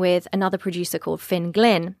working with another producer called Finn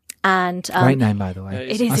Glynn. And Great name, by the way.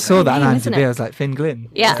 It is I a saw great that name, on isn't IMDb. it? I was like, Finn Glynn.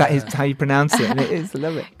 Yeah. That is how you pronounce it, and it is. I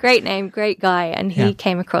love it. Great name, great guy. And he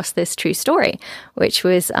came across this true story, which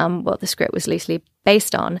was what the script was loosely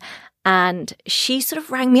based on. And she sort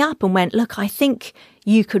of rang me up and went, look, I think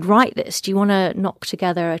you could write this. Do you want to knock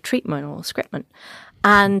together a treatment or a scriptment?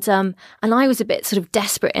 And I was a bit sort of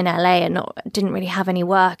desperate in LA and didn't really have any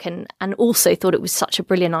work and also thought it was such a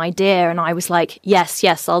brilliant idea. And I was like, yes,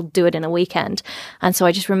 I'll do it in a weekend. And so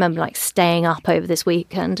I just remember like staying up over this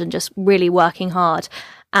weekend and just really working hard.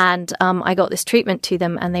 And I got this treatment to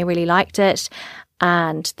them and they really liked it.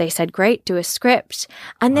 And they said, great, do a script.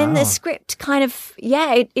 And then the script kind of,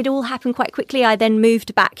 it all happened quite quickly. I then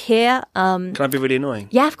moved back here. Can I be really annoying?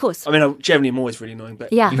 Yeah, of course. I mean, generally I'm always really annoying,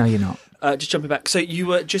 but Yeah. No, you're not. just jumping back. So you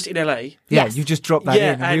were just in LA. Yeah, Yes. you just dropped that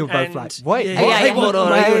Yeah, in, and we were both and- like, wait, yeah, what? yeah, Hey, yeah. hold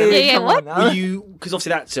on, Wait, yeah, come what? on now. Were you, because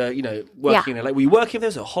obviously that's working in LA. Were you working there?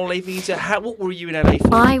 Was it a holiday visa? What were you in LA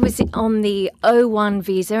for? I was on the O1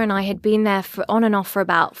 visa and I had been there on and off for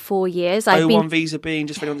about 4 years. I've O1 been, visa being,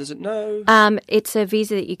 just for anyone who doesn't know. it's a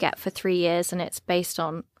visa that you get for 3 years and it's based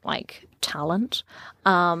on like talent.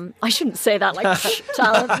 I shouldn't say that like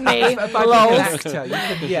talent me. By being lol. an actor, you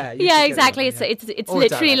can, you Yeah, can get exactly. it, yeah. It's Or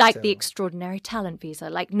literally like director. the extraordinary talent visa.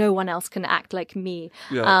 Like no one else can act like me.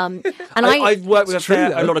 Yeah. And I've worked with It's true, a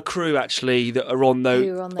though. lot of crew actually that are on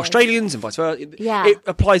Who are on those. Australians and vice versa. Yeah. It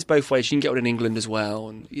applies both ways. You can get one in England as well,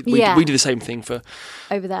 and Yeah. we do the same thing for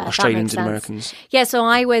over there, Australians that and makes sense. Americans. Yeah, so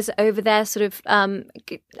I was over there sort of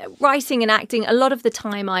writing and acting. A lot of the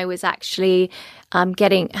time I was actually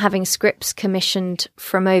having scripts commissioned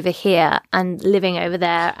from over here and living over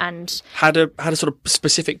there. And Had a sort of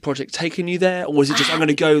specific project taken you there, or was it just I'm going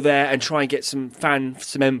to go there and try and get some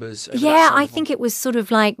members? Over that yeah, side I of think it was sort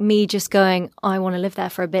of like me just going, I want to live there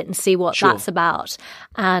for a bit and see what Sure. that's about.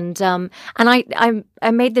 And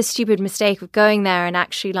I made this stupid mistake of going there and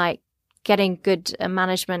actually like getting good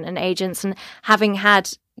management and agents and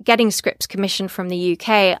getting scripts commissioned from the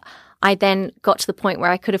UK. I then got to the point where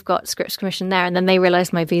I could have got scripts commissioned there, and then they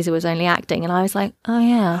realised my visa was only acting, and I was like, oh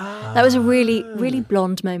yeah. That was a really, really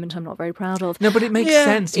blonde moment I'm not very proud of. No, but it makes Yeah.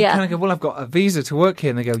 sense. You Yeah. kind of go, well, I've got a visa to work here.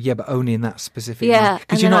 And they go, yeah, but only in that specific Yeah, Because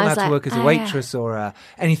and you're then not I was allowed to like, work as a oh, waitress or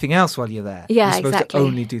anything else while you're there. Yeah, You're supposed exactly. to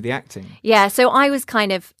only do the acting. Yeah, so I was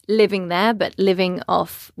kind of living there, but living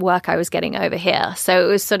off work I was getting over here. So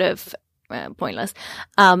it was sort of pointless.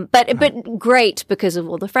 But great because of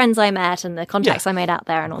all the friends I met and the contacts I made out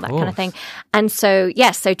there and all that kind of thing. And so,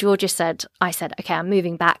 yes, so Georgia said, okay, I'm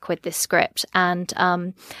moving back with this script. And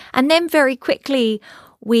then very quickly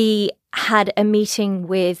we had a meeting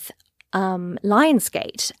with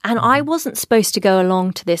Lionsgate, and I wasn't supposed to go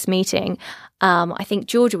along to this meeting. I think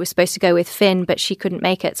Georgia was supposed to go with Finn, but she couldn't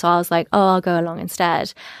make it, so I was like, I'll go along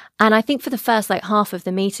instead. And I think for the first like half of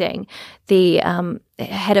the meeting, the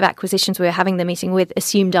head of acquisitions we were having the meeting with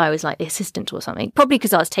assumed I was like the assistant or something, probably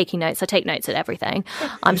because I was taking notes. I take notes at everything.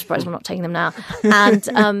 I'm surprised I'm not taking them now.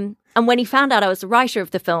 And when he found out I was the writer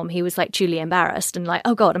of the film, he was like truly embarrassed and like,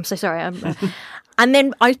 oh God, I'm so sorry. And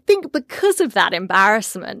then I think because of that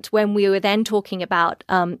embarrassment, when we were then talking about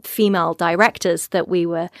female directors that we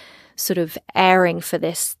were sort of airing for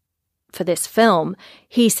this film,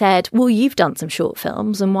 he said, well, you've done some short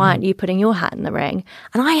films and why aren't you putting your hat in the ring?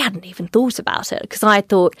 And I hadn't even thought about it because I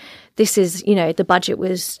thought this is, the budget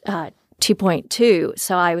was 2.2.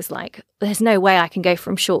 So I was like, there's no way I can go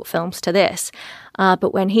from short films to this.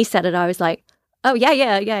 But when he said it, I was like, oh,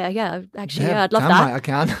 yeah. Actually, I'd love that. Right, I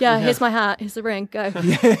can. Yeah, here's my hat. Here's the ring. Go.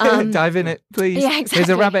 Dive in it, please. Yeah, exactly. Here's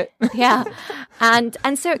a rabbit. Yeah.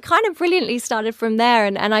 And so it kind of brilliantly started from there.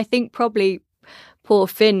 And I think probably poor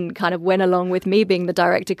Finn kind of went along with me being the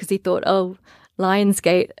director because he thought, oh,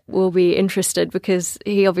 Lionsgate will be interested because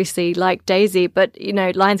he obviously liked Daisy, but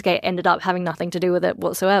Lionsgate ended up having nothing to do with it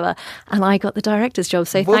whatsoever, and I got the director's job.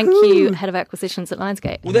 So thank you, head of acquisitions at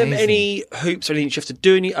Lionsgate. Were there any hoops or anything you have to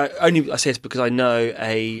do? Only I say this because I know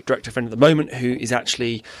a director friend at the moment who is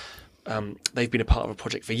actually they've been a part of a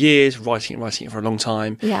project for years, writing it for a long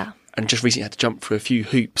time, and just recently had to jump through a few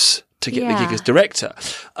hoops to get the gig as director,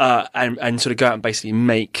 and sort of go out and basically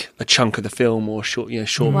make a chunk of the film or short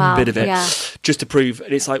bit of it, just to prove.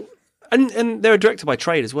 And it's like, and they're a director by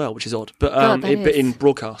trade as well, which is odd, but but in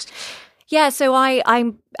broadcast. Yeah, so I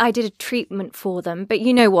did a treatment for them, but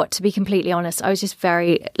you know what? To be completely honest, I was just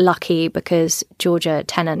very lucky because Georgia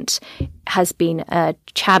Tennant has been a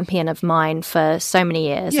champion of mine for so many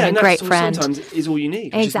years, and a great friend. Sometimes is all you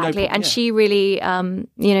need. Exactly, and she really,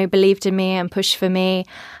 believed in me and pushed for me.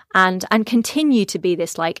 And continue to be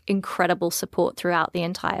this like incredible support throughout the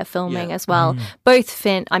entire filming as well. Both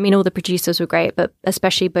Finn, all the producers were great, but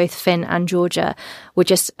especially both Finn and Georgia were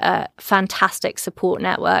just a fantastic support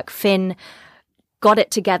network. Finn got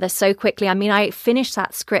it together so quickly. I finished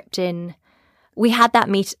that script I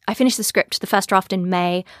finished the script, the first draft in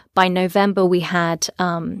May. By November, we had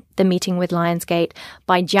the meeting with Lionsgate.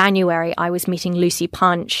 By January, I was meeting Lucy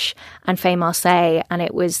Punch and Faye Marseille, and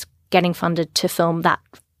it was getting funded to film that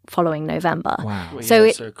following November. Wow. Well,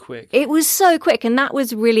 so so quick. It was so quick. And that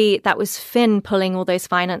was Finn pulling all those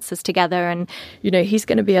finances together. And, he's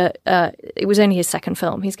going to be it was only his second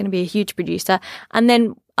film. He's going to be a huge producer. And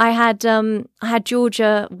then I had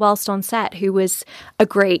Georgia whilst on set, who was a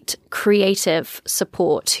great creative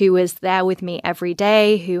support, who was there with me every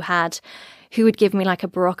day, who would give me like a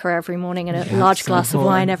Barocca every morning and a large glass of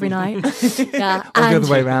wine every night. Yeah, or the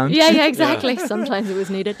other way around. Yeah, exactly. Sometimes it was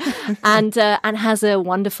needed, and has a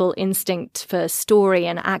wonderful instinct for story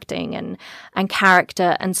and acting and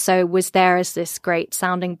character, and so was there as this great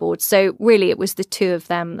sounding board. So really, it was the two of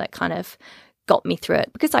them that kind of got me through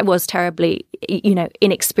it because I was terribly,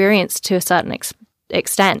 inexperienced to a certain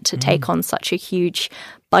extent to take on such a huge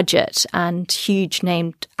budget and huge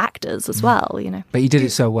named actors as well, But you did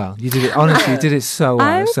it so well. You did it, honestly, you did it so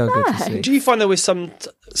well. It was so good to see. Do you find there was some,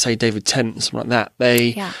 say David Tennant and something like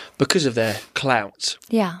that, because of their clout,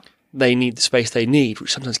 they need the space they need,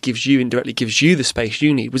 which sometimes indirectly gives you the space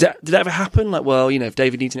you need. Did that ever happen? Like, if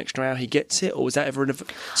David needs an extra hour, he gets it? Or was that ever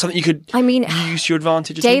something you could use to your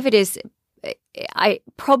advantage? David is... I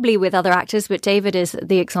probably with other actors, but David is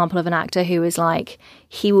the example of an actor who is like,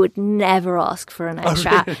 he would never ask for an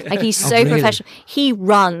extra. Really? Like he's so professional. He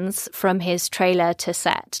runs from his trailer to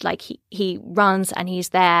set. Like he runs and he's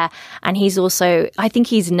there, and he's also, I think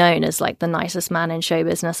he's known as like the nicest man in show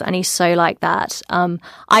business, and he's so like that.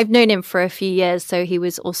 I've known him for a few years, so he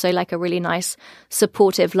was also like a really nice,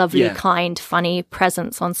 supportive, lovely, kind, funny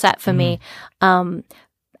presence on set for me.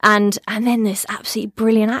 And then this absolutely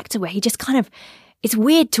brilliant actor where he just kind of, it's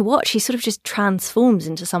weird to watch. He sort of just transforms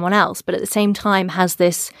into someone else, but at the same time has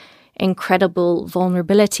this incredible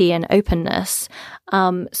vulnerability and openness.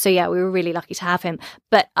 So yeah, we were really lucky to have him.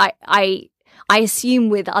 But I assume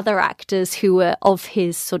with other actors who were of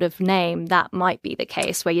his sort of name, that might be the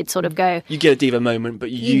case where you'd sort of go... You get a diva moment, but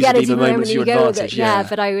you use a diva moment to your advantage. Yeah,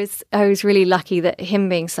 but I was really lucky that him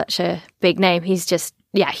being such a big name, he's just...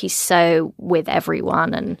 Yeah, he's so with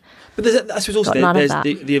everyone, but I suppose also there's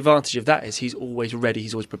the advantage of that is he's always ready,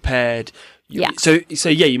 he's always prepared. So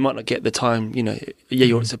you might not get the time,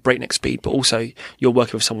 it's a breakneck speed, but also you're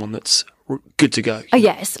working with someone that's good to go. Oh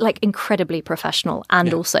yeah, it's like incredibly professional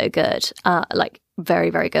and also good, like very,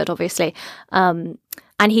 very good, obviously. And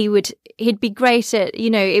he'd be great at,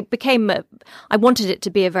 it became, I wanted it to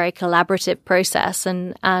be a very collaborative process,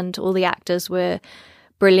 and all the actors were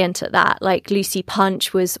brilliant at that. Like Lucy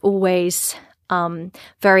Punch was always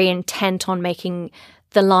very intent on making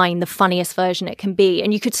the line the funniest version it can be,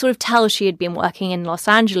 and you could sort of tell she had been working in Los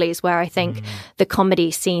Angeles, where I think the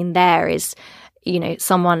comedy scene there is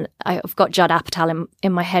someone, I've got Judd Apatow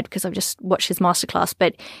in my head because I've just watched his masterclass,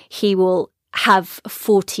 but he will have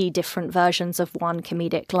 40 different versions of one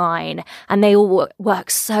comedic line, and they all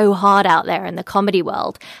work so hard out there in the comedy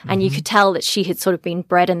world. And you could tell that she had sort of been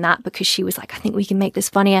bred in that, because she was like, I think we can make this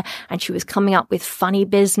funnier, and she was coming up with funny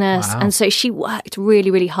business. Wow. And so she worked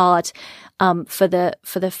really, really hard for the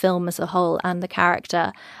film as a whole and the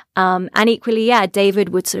character. And equally, David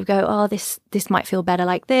would sort of go, oh, this might feel better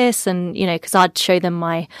like this. And, because I'd show them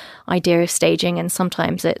my idea of staging, and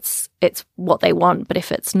sometimes it's what they want. But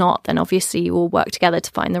if it's not, then obviously you all work together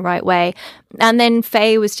to find the right way. And then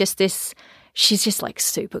Faye was just she's just like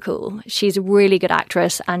super cool. She's a really good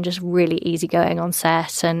actress and just really easygoing on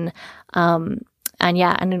set, and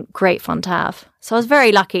great fun to have. So I was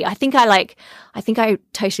very lucky. I think I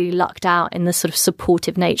totally lucked out in the sort of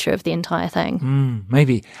supportive nature of the entire thing.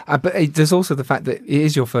 Maybe. But there's also the fact that it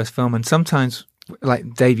is your first film, and sometimes,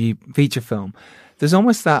 like debut feature film, there's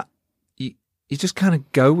almost that you just kind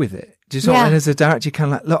of go with it. And as a director, you're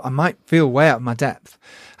kind of like, look, I might feel way out of my depth,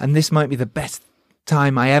 and this might be the best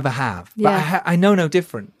time I ever have. But I know no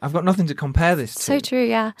different. I've got nothing to compare this to. So true,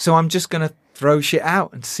 yeah. So I'm just going to throw shit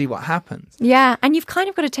out and see what happens. Yeah, and you've kind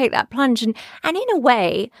of got to take that plunge. And in a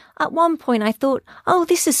way, at one point I thought, oh,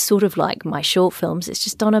 this is sort of like my short films. It's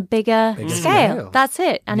just on a bigger scale. That's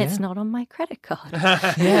it. And it's not on my credit card.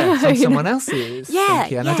 It's on someone else's. And I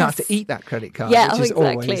don't have to eat that credit card, which is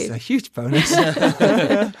always a huge bonus.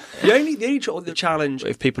 The only sort of the challenge,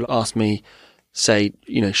 if people ask me, say,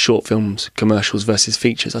 short films, commercials versus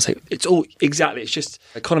features, I say it's all exactly. It's just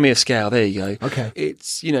economy of scale. There you go. Okay.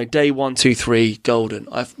 It's day 1, 2, 3, golden.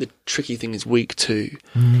 The tricky thing is week 2,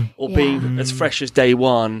 or being as fresh as day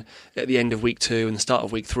 1 at the end of week 2 and the start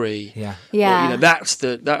of week 3. Yeah. Or, that's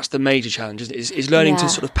the major challenge. Is learning to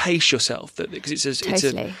sort of pace yourself, because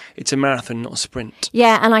it's a marathon, not a sprint.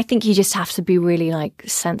 Yeah, and I think you just have to be really like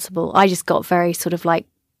sensible. I just got very sort of like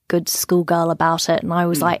good schoolgirl about it, and I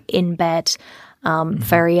was like in bed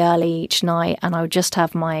very early each night, and I would just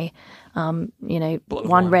have my one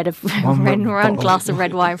glass of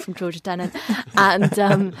red wine from Georgia Tennant, and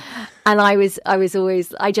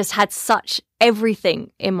I just had such,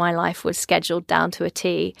 everything in my life was scheduled down to a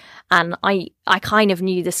T, and I kind of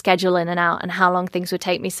knew the schedule in and out and how long things would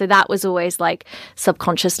take me. So that was always like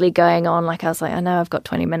subconsciously going on. Like I was like, I know I've got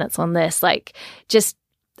 20 minutes on this.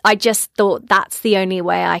 I just thought that's the only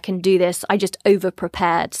way I can do this. I just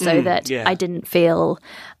over-prepared so that I didn't feel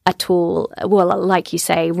at all, well, like you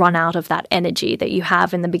say, run out of that energy that you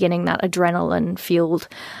have in the beginning, that adrenaline-fueled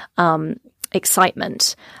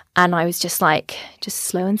excitement. And I was just like, just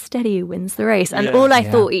slow and steady wins the race. And all I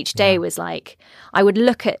thought each day was like, I would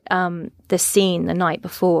look at the scene the night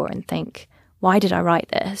before and think, why did I write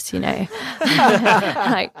this?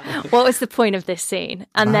 Like, what was the point of this scene?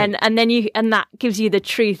 And then that gives you the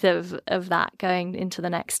truth of that going into the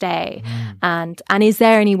next day. And is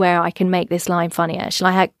there anywhere I can make this line funnier? Shall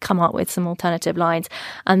I come up with some alternative lines?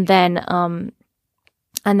 And then on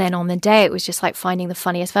the day, it was just like finding the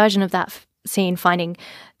funniest version of that scene, finding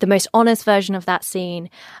the most honest version of that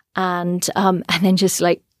scene, and then just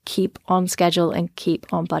like keep on schedule and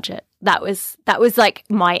keep on budget. That was like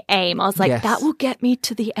my aim. I was like, that will get me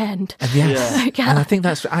to the end. And and I think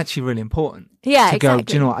that's actually really important. Yeah, go,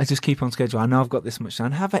 do you know what? I just keep on schedule. I know I've got this much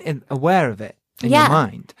time. Have it aware of it in your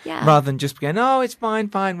mind, rather than just going, oh, it's fine.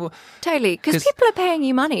 Well, totally, because people are paying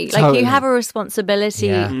you money. Like you have a responsibility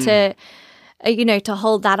to. To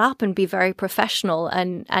hold that up and be very professional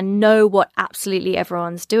and know what absolutely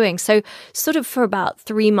everyone's doing. So sort of for about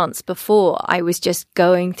 3 months before, I was just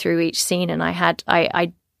going through each scene, and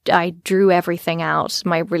I drew everything out,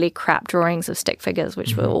 my really crap drawings of stick figures,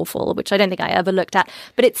 which were awful, which I don't think I ever looked at,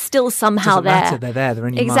 but it's still somehow there. Matter, they're there, they're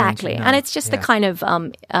in your mind. And it's just the kind of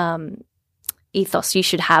ethos you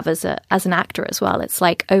should have as an actor as well. It's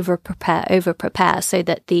like over prepare so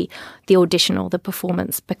that the audition or the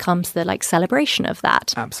performance becomes the like celebration of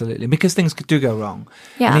that. Absolutely, because things do go wrong.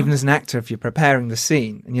 And even as an actor, if you're preparing the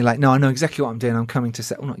scene and you're like, no, I know exactly what I'm doing, I'm coming to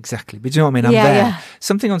set. Well, not exactly, but do you know what I mean? I'm there.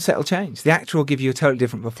 Something on set will change. The actor will give you a totally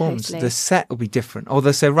different performance. Totally. The set will be different. Or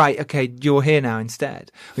they'll say, right, okay, you're here now instead.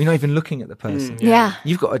 Or you're not even looking at the person.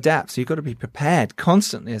 You've got to adapt. So you've got to be prepared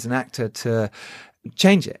constantly as an actor to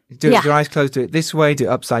change it. Do it with your eyes closed, do it this way, do it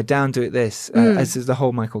upside down, do it this. As is the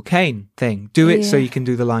whole Michael Caine thing. Do it so you can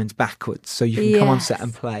do the lines backwards, so you can come on set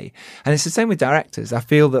and play. And it's the same with directors. I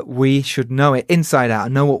feel that we should know it inside out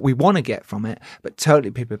and know what we want to get from it, but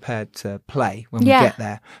totally be prepared to play when we get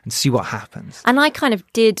there and see what happens. And I kind of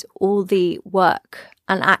did all the work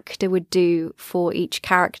an actor would do for each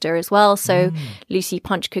character as well. So Lucy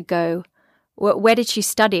Punch could go, where did she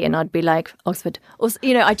study? And I'd be like, Oxford. Or,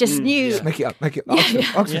 I just knew. Just make it up.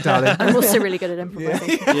 Oxford, darling. I'm also really good at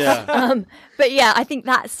improvising. Yeah. But yeah, I think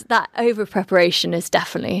that over preparation is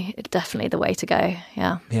definitely the way to go.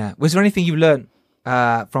 Yeah. Yeah. Was there anything you learned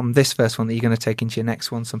from this first one that you're going to take into your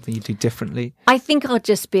next one? Something you do differently? I think I'll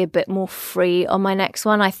just be a bit more free on my next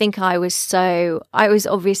one. I think I was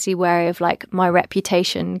obviously wary of like my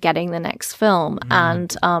reputation getting the next film,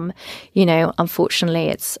 and unfortunately,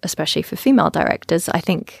 it's especially for female directors. I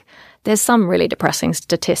think there's some really depressing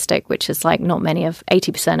statistic, which is like not many of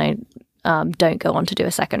 80% don't go on to do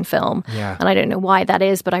a second film, and I don't know why that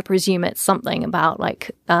is, but I presume it's something about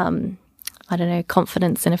like. I don't know,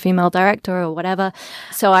 confidence in a female director or whatever.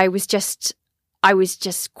 So I was just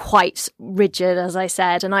quite rigid, as I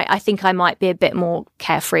said. And I think I might be a bit more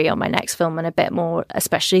carefree on my next film, and a bit more,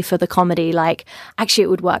 especially for the comedy, like, actually it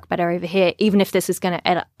would work better over here. Even if this is going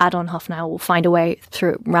to add on half an hour, we'll find a way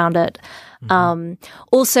around it.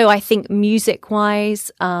 Also, I think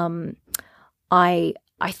music-wise,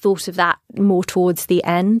 I thought of that more towards the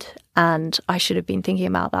end, and I should have been thinking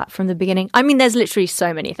about that from the beginning. I mean, there's literally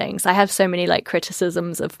so many things. I have so many like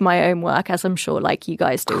criticisms of my own work, as I'm sure like you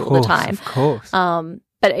guys do all the time. Of course.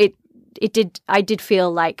 But I did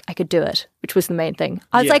feel like I could do it, which was the main thing.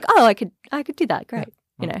 I was like, oh, I could do that. Great.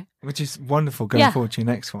 Which is wonderful going forward to your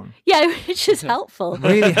next one. Yeah, which is helpful.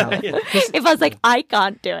 Really helpful. If I was like, I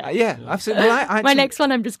can't do it. Yeah, absolutely. Well, my next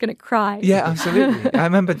one, I'm just going to cry. Yeah, absolutely. I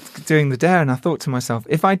remember doing The Dare, and I thought to myself,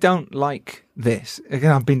 if I don't like this,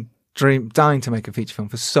 again, I've been dying to make a feature film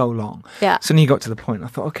for so long. Yeah. Suddenly you got to the point, I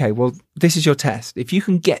thought, okay, well, this is your test. If you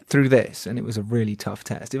can get through this, and it was a really tough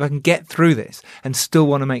test, if I can get through this and still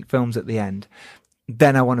want to make films at the end,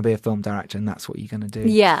 then I want to be a film director, and that's what you're going to do.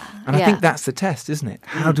 Yeah. And I think that's the test, isn't it?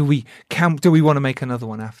 How do we want to make another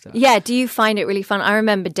one after? Yeah. Do you find it really fun? I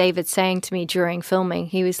remember David saying to me during filming,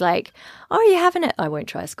 he was like, oh, are you having it? I won't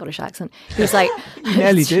try a Scottish accent. He was like... You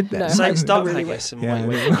nearly did that. No. Same stuff, I guess. Yeah.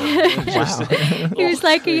 Wow. He was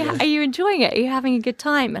like, are you enjoying it? Are you having a good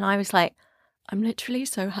time? And I was like, I'm literally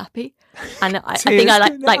so happy. And I think I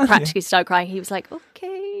like practically started crying. He was like,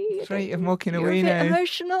 okay. Straight of walking You're away a bit now.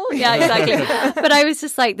 emotional. Yeah, exactly. But I was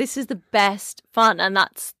just like, this is the best fun, and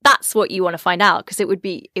that's what you want to find out, because it would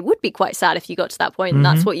be quite sad if you got to that point and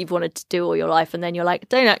that's what you've wanted to do all your life, and then you're like,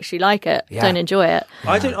 don't actually like it, don't enjoy it.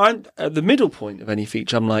 I'm at the middle point of any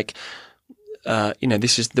feature. I'm like,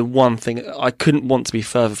 this is the one thing I couldn't want to be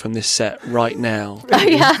further from this set right now. Oh,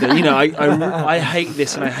 yeah. I hate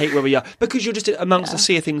this, and I hate where we are, because you're just amongst a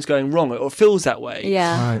sea of things going wrong, or it feels that way.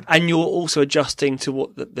 Yeah. Right. And you're also adjusting to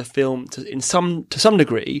what the film, to some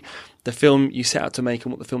degree, the film you set out to make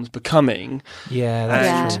and what the film's becoming. Yeah,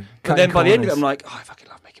 that's true. But then by the end of it, I'm like, oh, I fucking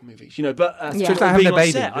love making movies, But it's like having a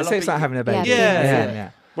baby. It's like having a baby.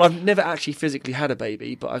 Yeah. Well, I've never actually physically had a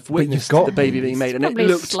baby, but I've witnessed the baby being made, and it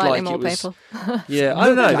looked like it was. Yeah, I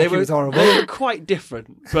don't know. They were quite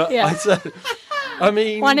different, but I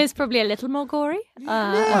mean, one is probably a little more gory.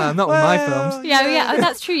 Not with my films. Yeah. Oh,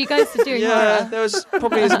 that's true. You guys are doing horror. There was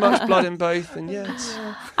probably as much blood in both, and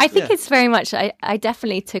I think it's very much. I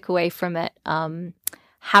definitely took away from it.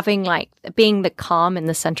 Having being the calm in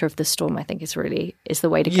the center of the storm, I think is the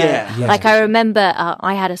way to go. Yeah. Like I remember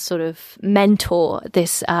I had a sort of mentor,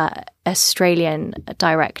 this Australian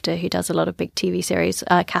director who does a lot of big TV series,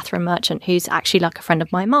 Catherine Merchant, who's actually like a friend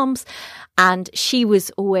of my mum's. And she was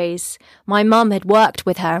always, my mum had worked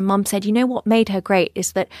with her, and mum said, you know what made her great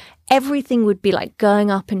is that everything would be like going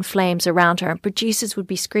up in flames around her, and producers would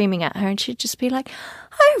be screaming at her, and she'd just be like,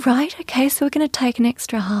 oh, right, okay, so we're going to take an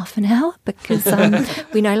extra half an hour because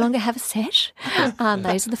we no longer have a set.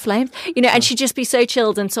 Those are the flames, and she'd just be so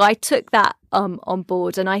chilled. And so I took that on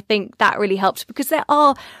board, and I think that really helped, because there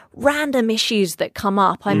are random issues that come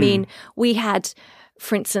up. I mean, we had,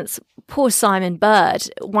 for instance, poor Simon Bird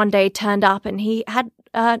one day turned up and he had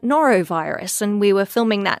norovirus, and we were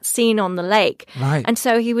filming that scene on the lake. Right. And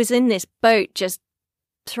so he was in this boat just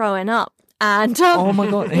throwing up. And oh my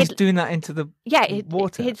God, he's doing that into the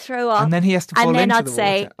water. He'd throw up. And then he has to fall into the water. And then I'd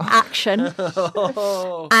say, action.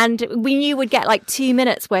 And we knew we'd get like 2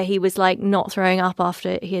 minutes where he was like not throwing up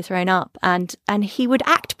after he had thrown up. And he would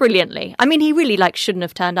act brilliantly. I mean, he really shouldn't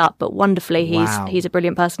have turned up, but wonderfully he's a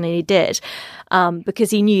brilliant person, and he did. Because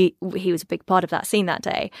he knew he was a big part of that scene that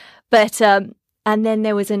day. But and then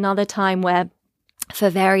there was another time where, for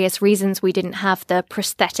various reasons, we didn't have the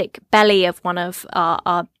prosthetic belly of one of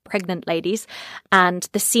our pregnant ladies, and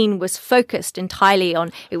the scene was focused entirely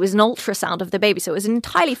on, it was an ultrasound of the baby, so it was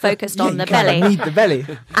entirely focused on the belly. Need the belly.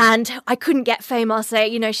 And I couldn't get Faye Marseille,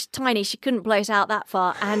 she's tiny, she couldn't blow it out that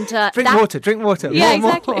far. And Drink water. Yeah, more,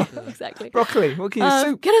 exactly. more. Exactly. Broccoli, what can you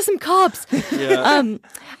soup? Get her some carbs. Yeah.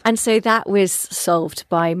 And so that was solved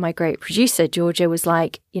by my great producer. Georgia was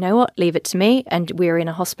like, you know what, leave it to me. And we were in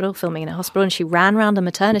a hospital, filming in a hospital, and she ran around a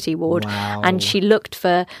maternity ward. Wow. And she looked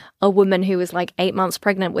for a woman who was like 8 months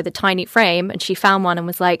pregnant with a tiny frame, and she found one and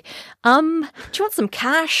was like, do you want some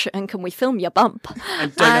cash, and can we film your bump?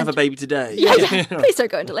 And don't have a baby today. Yeah. Please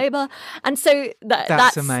don't go into labour. And so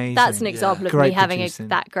that's amazing. That's an example of Great me having producing.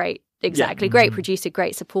 that great. Exactly. Great producer,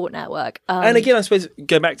 great support network. And again, I suppose,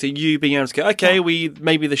 go back to you being able to go, okay,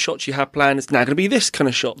 maybe the shots you have planned is now going to be this kind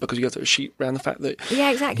of shot, because you have to shoot around the fact that... Yeah,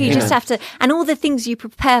 exactly. You just have to... And all the things you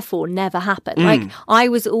prepare for never happen. Like, I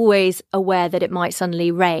was always aware that it might suddenly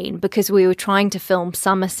rain because we were trying to film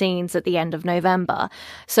summer scenes at the end of November.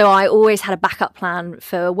 So I always had a backup plan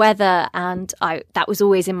for weather, and that was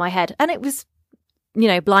always in my head. And it was...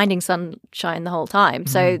 blinding sunshine the whole time.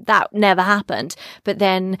 So that never happened. But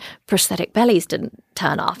then prosthetic bellies didn't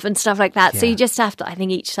turn off and stuff like that. So you just have to, I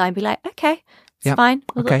think, each time be like, okay, it's fine.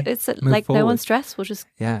 Okay. It's Move like forward. no one's stressed. We'll just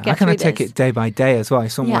Yeah, get I kind of through take this. it day by day as well.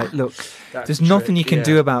 So I'm like, look, That's there's the nothing trick, you can yeah.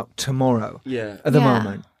 do about tomorrow at the Yeah.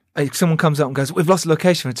 moment. If someone comes up and goes, we've lost the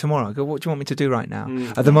location for tomorrow, I go, what do you want me to do right now?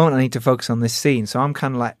 At the moment, I need to focus on this scene. So I'm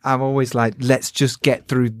kind of like, I'm always like, let's just get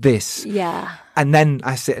through this. Yeah. And then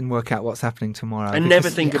I sit and work out what's happening tomorrow. And never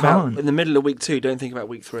because think you about, can't. in the middle of week 2, don't think about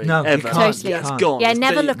week 3. No, you ever. can't. Totally. It's can't. gone. Yeah, It's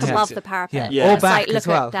never dead. look Yeah. above the parapet. Yeah. Or It's back like, as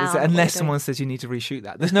look well. down Is it- what unless you're someone doing. says you need to reshoot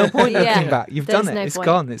that. There's no point Yeah. looking back. You've There's done it. no It's point.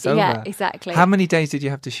 gone. It's over. Yeah, exactly. How many days did you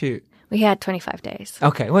have to shoot? We had 25 days.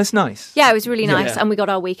 Okay, well, it's nice. Yeah, it was really nice. Yeah. And we got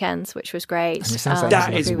our weekends, which was great. And it sounds like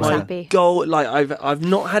That Yeah. is everybody was my happy. goal. Like I've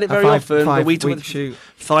not had it very A often, but we five-week talk shoot.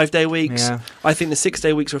 5-day weeks. Yeah. I think the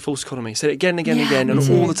 6-day weeks are a false economy. Said it again and again and Yeah, again, and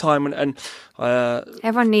me all too. the time. And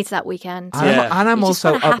Everyone needs that weekend. And I'm You just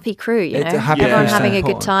also want a happy crew, you know, it's a happy everyone crew. having a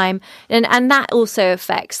Important. good time, and that also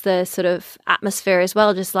affects the sort of atmosphere as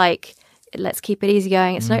well. Just like, let's keep it easy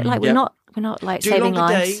going. It's not like Yeah. we're not like do saving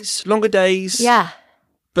longer lives. longer days. Yeah,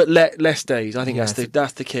 but less days. I think Yes.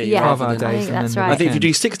 that's the key. Yeah. rather 12-hour than- I days. think and that's then the right. I think if you do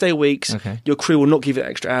weekend. 6-day weeks, Okay. your crew will not give it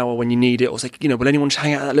an extra hour when you need it. Or say, will anyone just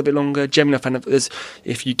hang out a little bit longer? Generally, I find that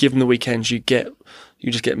if you give them the weekends, you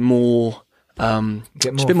just get more.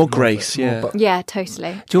 Just a bit more grace. more- yeah,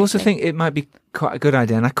 totally. Do you also think it might be quite a good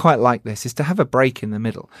idea, and I quite like this, is to have a break in the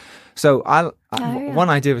middle? So one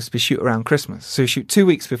idea was to shoot around Christmas. So you shoot 2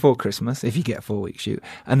 weeks before Christmas, if you get a 4-week shoot,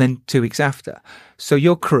 and then 2 weeks after. So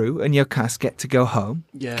your crew and your cast get to go home,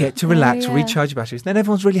 Yeah. get to relax, yeah. recharge your batteries. Then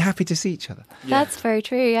everyone's really happy to see each other. That's very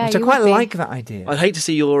true. Yeah, Which I you quite would be. like that idea. I'd hate to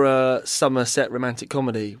see your Somerset romantic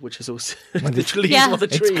comedy, which is also literally Yeah. on the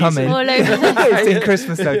It's trees. coming. All over. It's in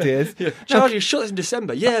Christmas though, dears. Charles, you shot this in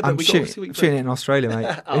December. Yeah, but I'm we got a 2 week shooting it in Australia,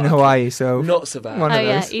 mate, in Hawaii. So Not so bad. one of Oh,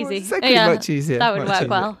 yeah, those. easy. It's Yeah, much easier. that would much work easier.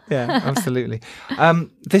 well. Yeah, absolutely.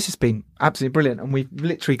 This has been absolutely brilliant, and we've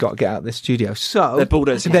literally got to get out of this studio. So They're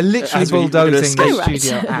bulldozing. They're literally As we're gonna bulldozing escape. this Oh, right.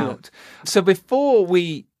 studio out. So before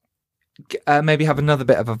we maybe have another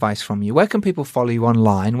bit of advice from you, where can people follow you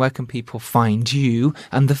online? Where can people find you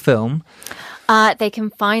and the film? They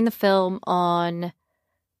can find the film on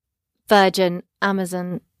Virgin,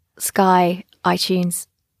 Amazon, Sky, iTunes.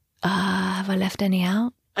 Have I left any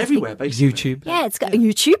out? Everywhere, basically. YouTube. Yeah, it's got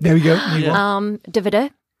YouTube. There we go. Divider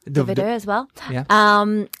Divider. as well. Yeah.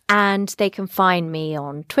 And they can find me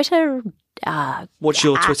on Twitter. What's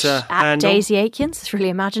your Twitter at handle? Daisy Aitkens. It's really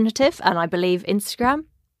imaginative, and I believe Instagram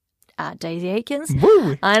at Daisy Aitkens.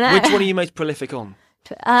 Woo! I know. Which one are you most prolific on?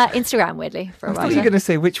 Instagram, weirdly, for a I thought you were writer. going to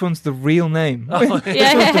say which one's the real name. Which one's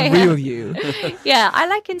Yeah. the real you? Yeah, I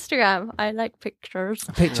like Instagram. I like pictures.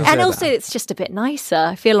 Pictures And are also, that. it's just a bit nicer.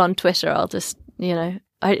 I feel on Twitter, I'll just,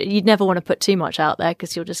 you'd never want to put too much out there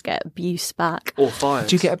because you'll just get abuse back. Or fired?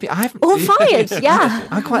 Do you get a bit? I haven't. Or fired, yeah.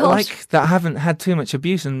 I quite Gosh. like that I haven't had too much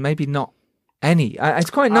abuse and maybe not any.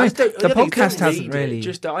 It's quite nice. The podcast hasn't really.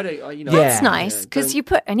 Just I don't. Yeah. That's nice because don't- you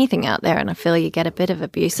put anything out there and I feel you get a bit of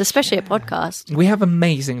abuse, especially a podcast. We have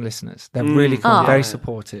amazing listeners. They're really cool, Oh. very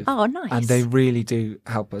supportive. Oh, nice. And they really do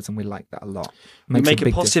help us, and we like that a lot. We Makes make a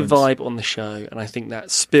big positive difference. vibe on the show, and I think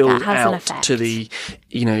that spills That has an out effect. to the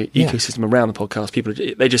ecosystem around the podcast. People,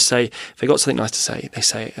 they just say if they got something nice to say, they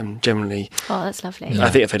say it, and generally, Oh, that's lovely. I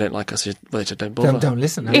think if they don't like us, they just don't bother. Don't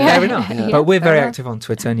listen. Yeah. Fair enough. Yeah, But we're fair very enough. active on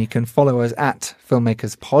Twitter, and you can follow us at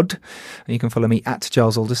Filmmakers Pod, and you can follow me at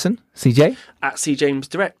Giles Alderson. CJ. At C James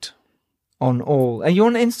Direct. on all. Are you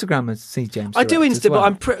on Instagram as C. James? I do Direct Insta, as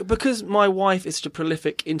well? but because my wife is such a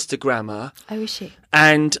prolific Instagrammer, Oh, is she?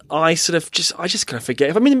 and I sort of I just kind of forget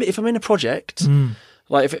if I'm in a project,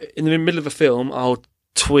 like if in the middle of a film, I'll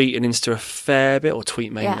tweet and Insta a fair bit, or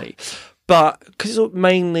tweet mainly. Yeah. But because it's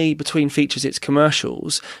mainly between features, it's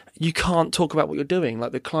commercials. You can't talk about what you're doing.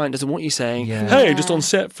 Like the client doesn't want you saying, "Hey, just on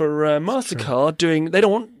set for Mastercard doing." They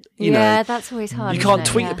don't want. You know, that's always hard. you can't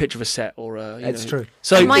isn't it? tweet a picture of a set or That's true.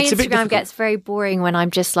 So my it's a bit Instagram difficult. gets very boring when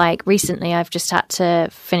I'm just like, recently I've just had to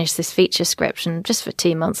finish this feature script, and just for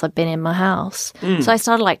 2 months I've been in my house. So I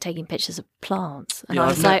started like taking pictures of plants, and Yeah, I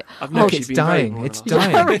was like, I've noticed It's you've been very dying. It's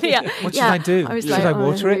organised. dying. yeah, What should I do? was Should like, I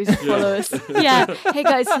water it? who's followers? Yeah. Hey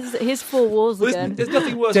guys, here's 4 walls Well, again. there's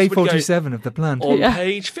nothing worse Day than when you go 47 of the plant. on Yeah.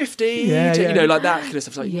 page 50, Yeah, to, yeah. you know, like that kind of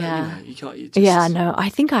stuff. It's like, Yeah. you can't. You just, Yeah, no, I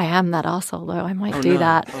think I am that arsehole though. I might do no.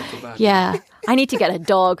 that. Oh, I feel bad. Yeah. I need to get a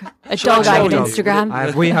dog. Shall I I tell on you?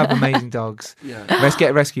 Instagram. We have amazing dogs. Yeah. Let's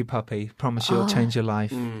get a rescue puppy. Promise you'll change your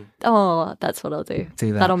life. Oh, that's what I'll do.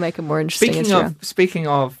 Do that. That'll make a more interesting Instagram. Speaking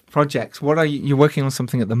of projects, what are you're working on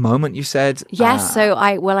something at the moment? You said Yes, so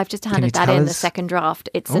I've just can you handed that tell in, the us? second draft.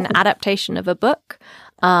 It's an adaptation of a book.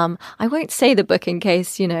 I won't say the book in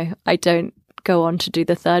case, I don't go on to do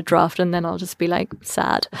the third draft, and then I'll just be like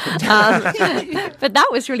sad. But that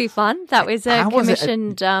was really fun. That was a How was it?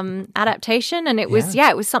 commissioned adaptation, and it was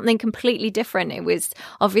it was something completely different. It was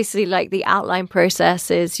obviously like the outline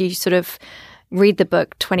process is you sort of read the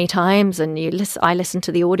book 20 times, and I listen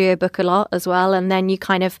to the audiobook a lot as well, and then you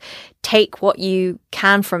kind of take what you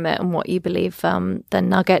can from it and what you believe the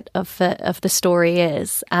nugget of the story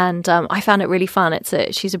is. And I found it really fun.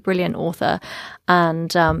 She's a brilliant author,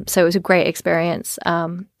 and so it was a great experience.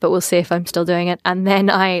 But we'll see if I'm still doing it. And then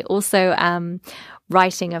I also am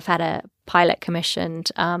writing. I've had a pilot commissioned,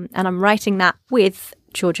 and I'm writing that with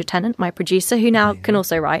Georgia Tennant, my producer, who now can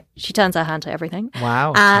also write. She turns her hand to everything.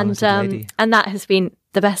 Wow, and talented lady. and that has been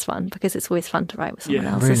the best one, because it's always fun to write with someone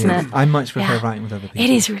else, Really, isn't it? I much prefer Yeah. writing with other people. It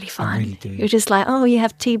is really fun. I really do. You're just like, oh, you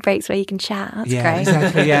have tea breaks where you can chat. That's yeah, great.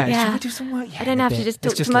 exactly. Yeah. Yeah. Should we do some work? Yeah, I don't in a have to bit. just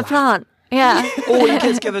Let's talk to my laugh. plant. Yeah. Or you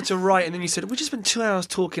get together to write, and then you said, we just spent 2 hours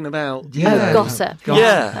talking about. Yeah. Oh, gossip.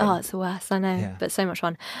 Yeah. Oh, it's the worst. I know, Yeah. but so much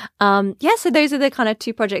fun. So those are the kind of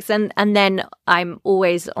 2 projects, and then I'm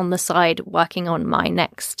always on the side working on my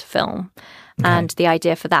next film. And the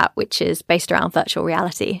idea for that, which is based around virtual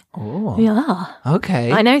reality. Oh, Yeah.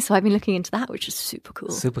 okay. I know. So I've been looking into that, which is super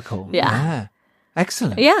cool. Super cool. Yeah.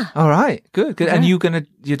 Excellent. Yeah. All right. Good. And Yeah.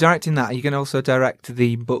 you're directing that. Are you going to also direct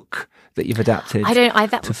the book that you've adapted?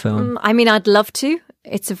 To film? I mean, I'd love to.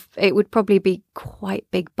 It would probably be quite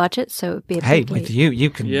big budget, so it would be a Hey, big with leap. you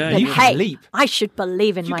can. Yeah, you you can Hey, leap. I should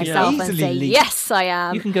believe in can myself and easily say, leap. yes, I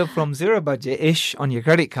am. You can go from 0 budget-ish on your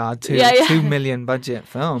credit card to Yeah, yeah. 2 million budget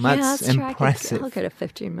film. Yeah, That's true. impressive. I'll go to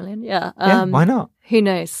 15 million. Yeah. Yeah, why not? Who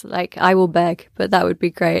knows? Like, I will beg, but that would be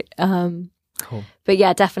great. Cool. But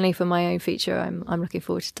yeah, definitely for my own feature, I'm looking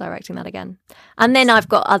forward to directing that again. And then I've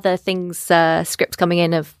got other things, scripts coming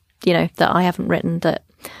in of that I haven't written that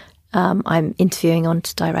I'm interviewing on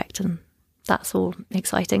to direct, and that's all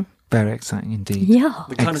exciting. Very exciting indeed. Yeah.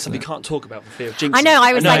 The kind of stuff you can't talk about for fear of jinxing. I know.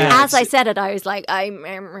 I was like, yeah, as I said it, I was like, I'm.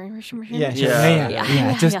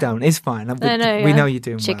 Just don't. It's fine. We know you're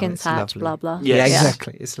doing chickens well. hatch, It's blah lovely. blah. Yeah, Yes.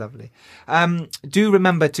 exactly. It's lovely. Do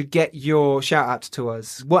remember to get your shout outs to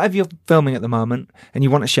us. Whatever you're filming at the moment and you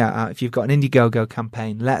want a shout out, if you've got an Indiegogo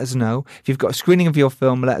campaign, let us know. If you've got a screening of your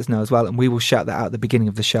film, let us know as well, and we will shout that out at the beginning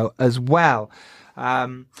of the show as well.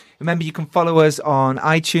 Remember, you can follow us on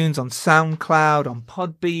iTunes, on SoundCloud, on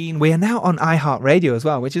Podbean. We are now on iHeartRadio as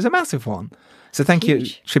well, which is a massive one. So thank you,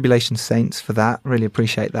 Tribulation Saints, for that. Really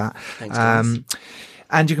appreciate that. Thanks, guys.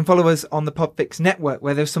 And you can follow us on the Podfix Network,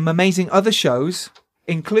 where there's some amazing other shows,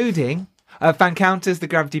 including Fan Counters, The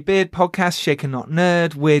Gravity Beard Podcast, Shaken Not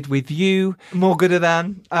Nerd, Weird With You, More Gooder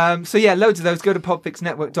Than. So yeah, loads of those. Go to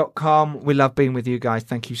podfixnetwork.com. We love being with you guys.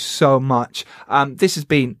 Thank you so much. This has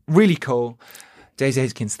been really cool. Daisy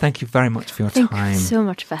Aitkens, thank you very much for your time. Thank you so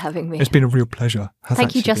much for having me. It's been a real pleasure. Has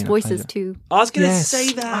Thank you, actually Just been a Voices, pleasure. too. I was going to Yes.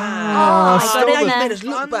 say that. I got Sorry, in there. made us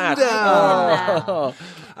look bad.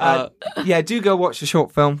 Yeah, do go watch the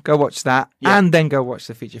short film. Go watch that. Yeah. And then go watch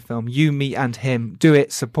the feature film. You, Me and Him. Do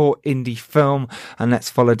it. Support indie film. And let's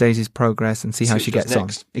follow Daisy's progress and see how what she does gets on.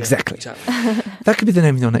 next. Yeah, Exactly. exactly. That could be the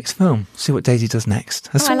name of your next film. See what Daisy does next.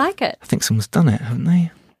 I like it. I think someone's done it, haven't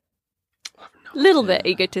they? Little bit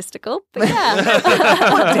egotistical, but yeah.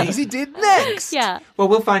 What Daisy did next. Yeah. Well,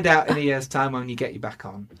 we'll find out in a year's time when you get you back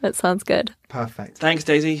on. That sounds good. Perfect. Thanks,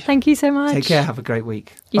 Daisy. Thank you so much. Take care. Have a great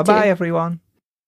week. You Bye-bye, too. everyone.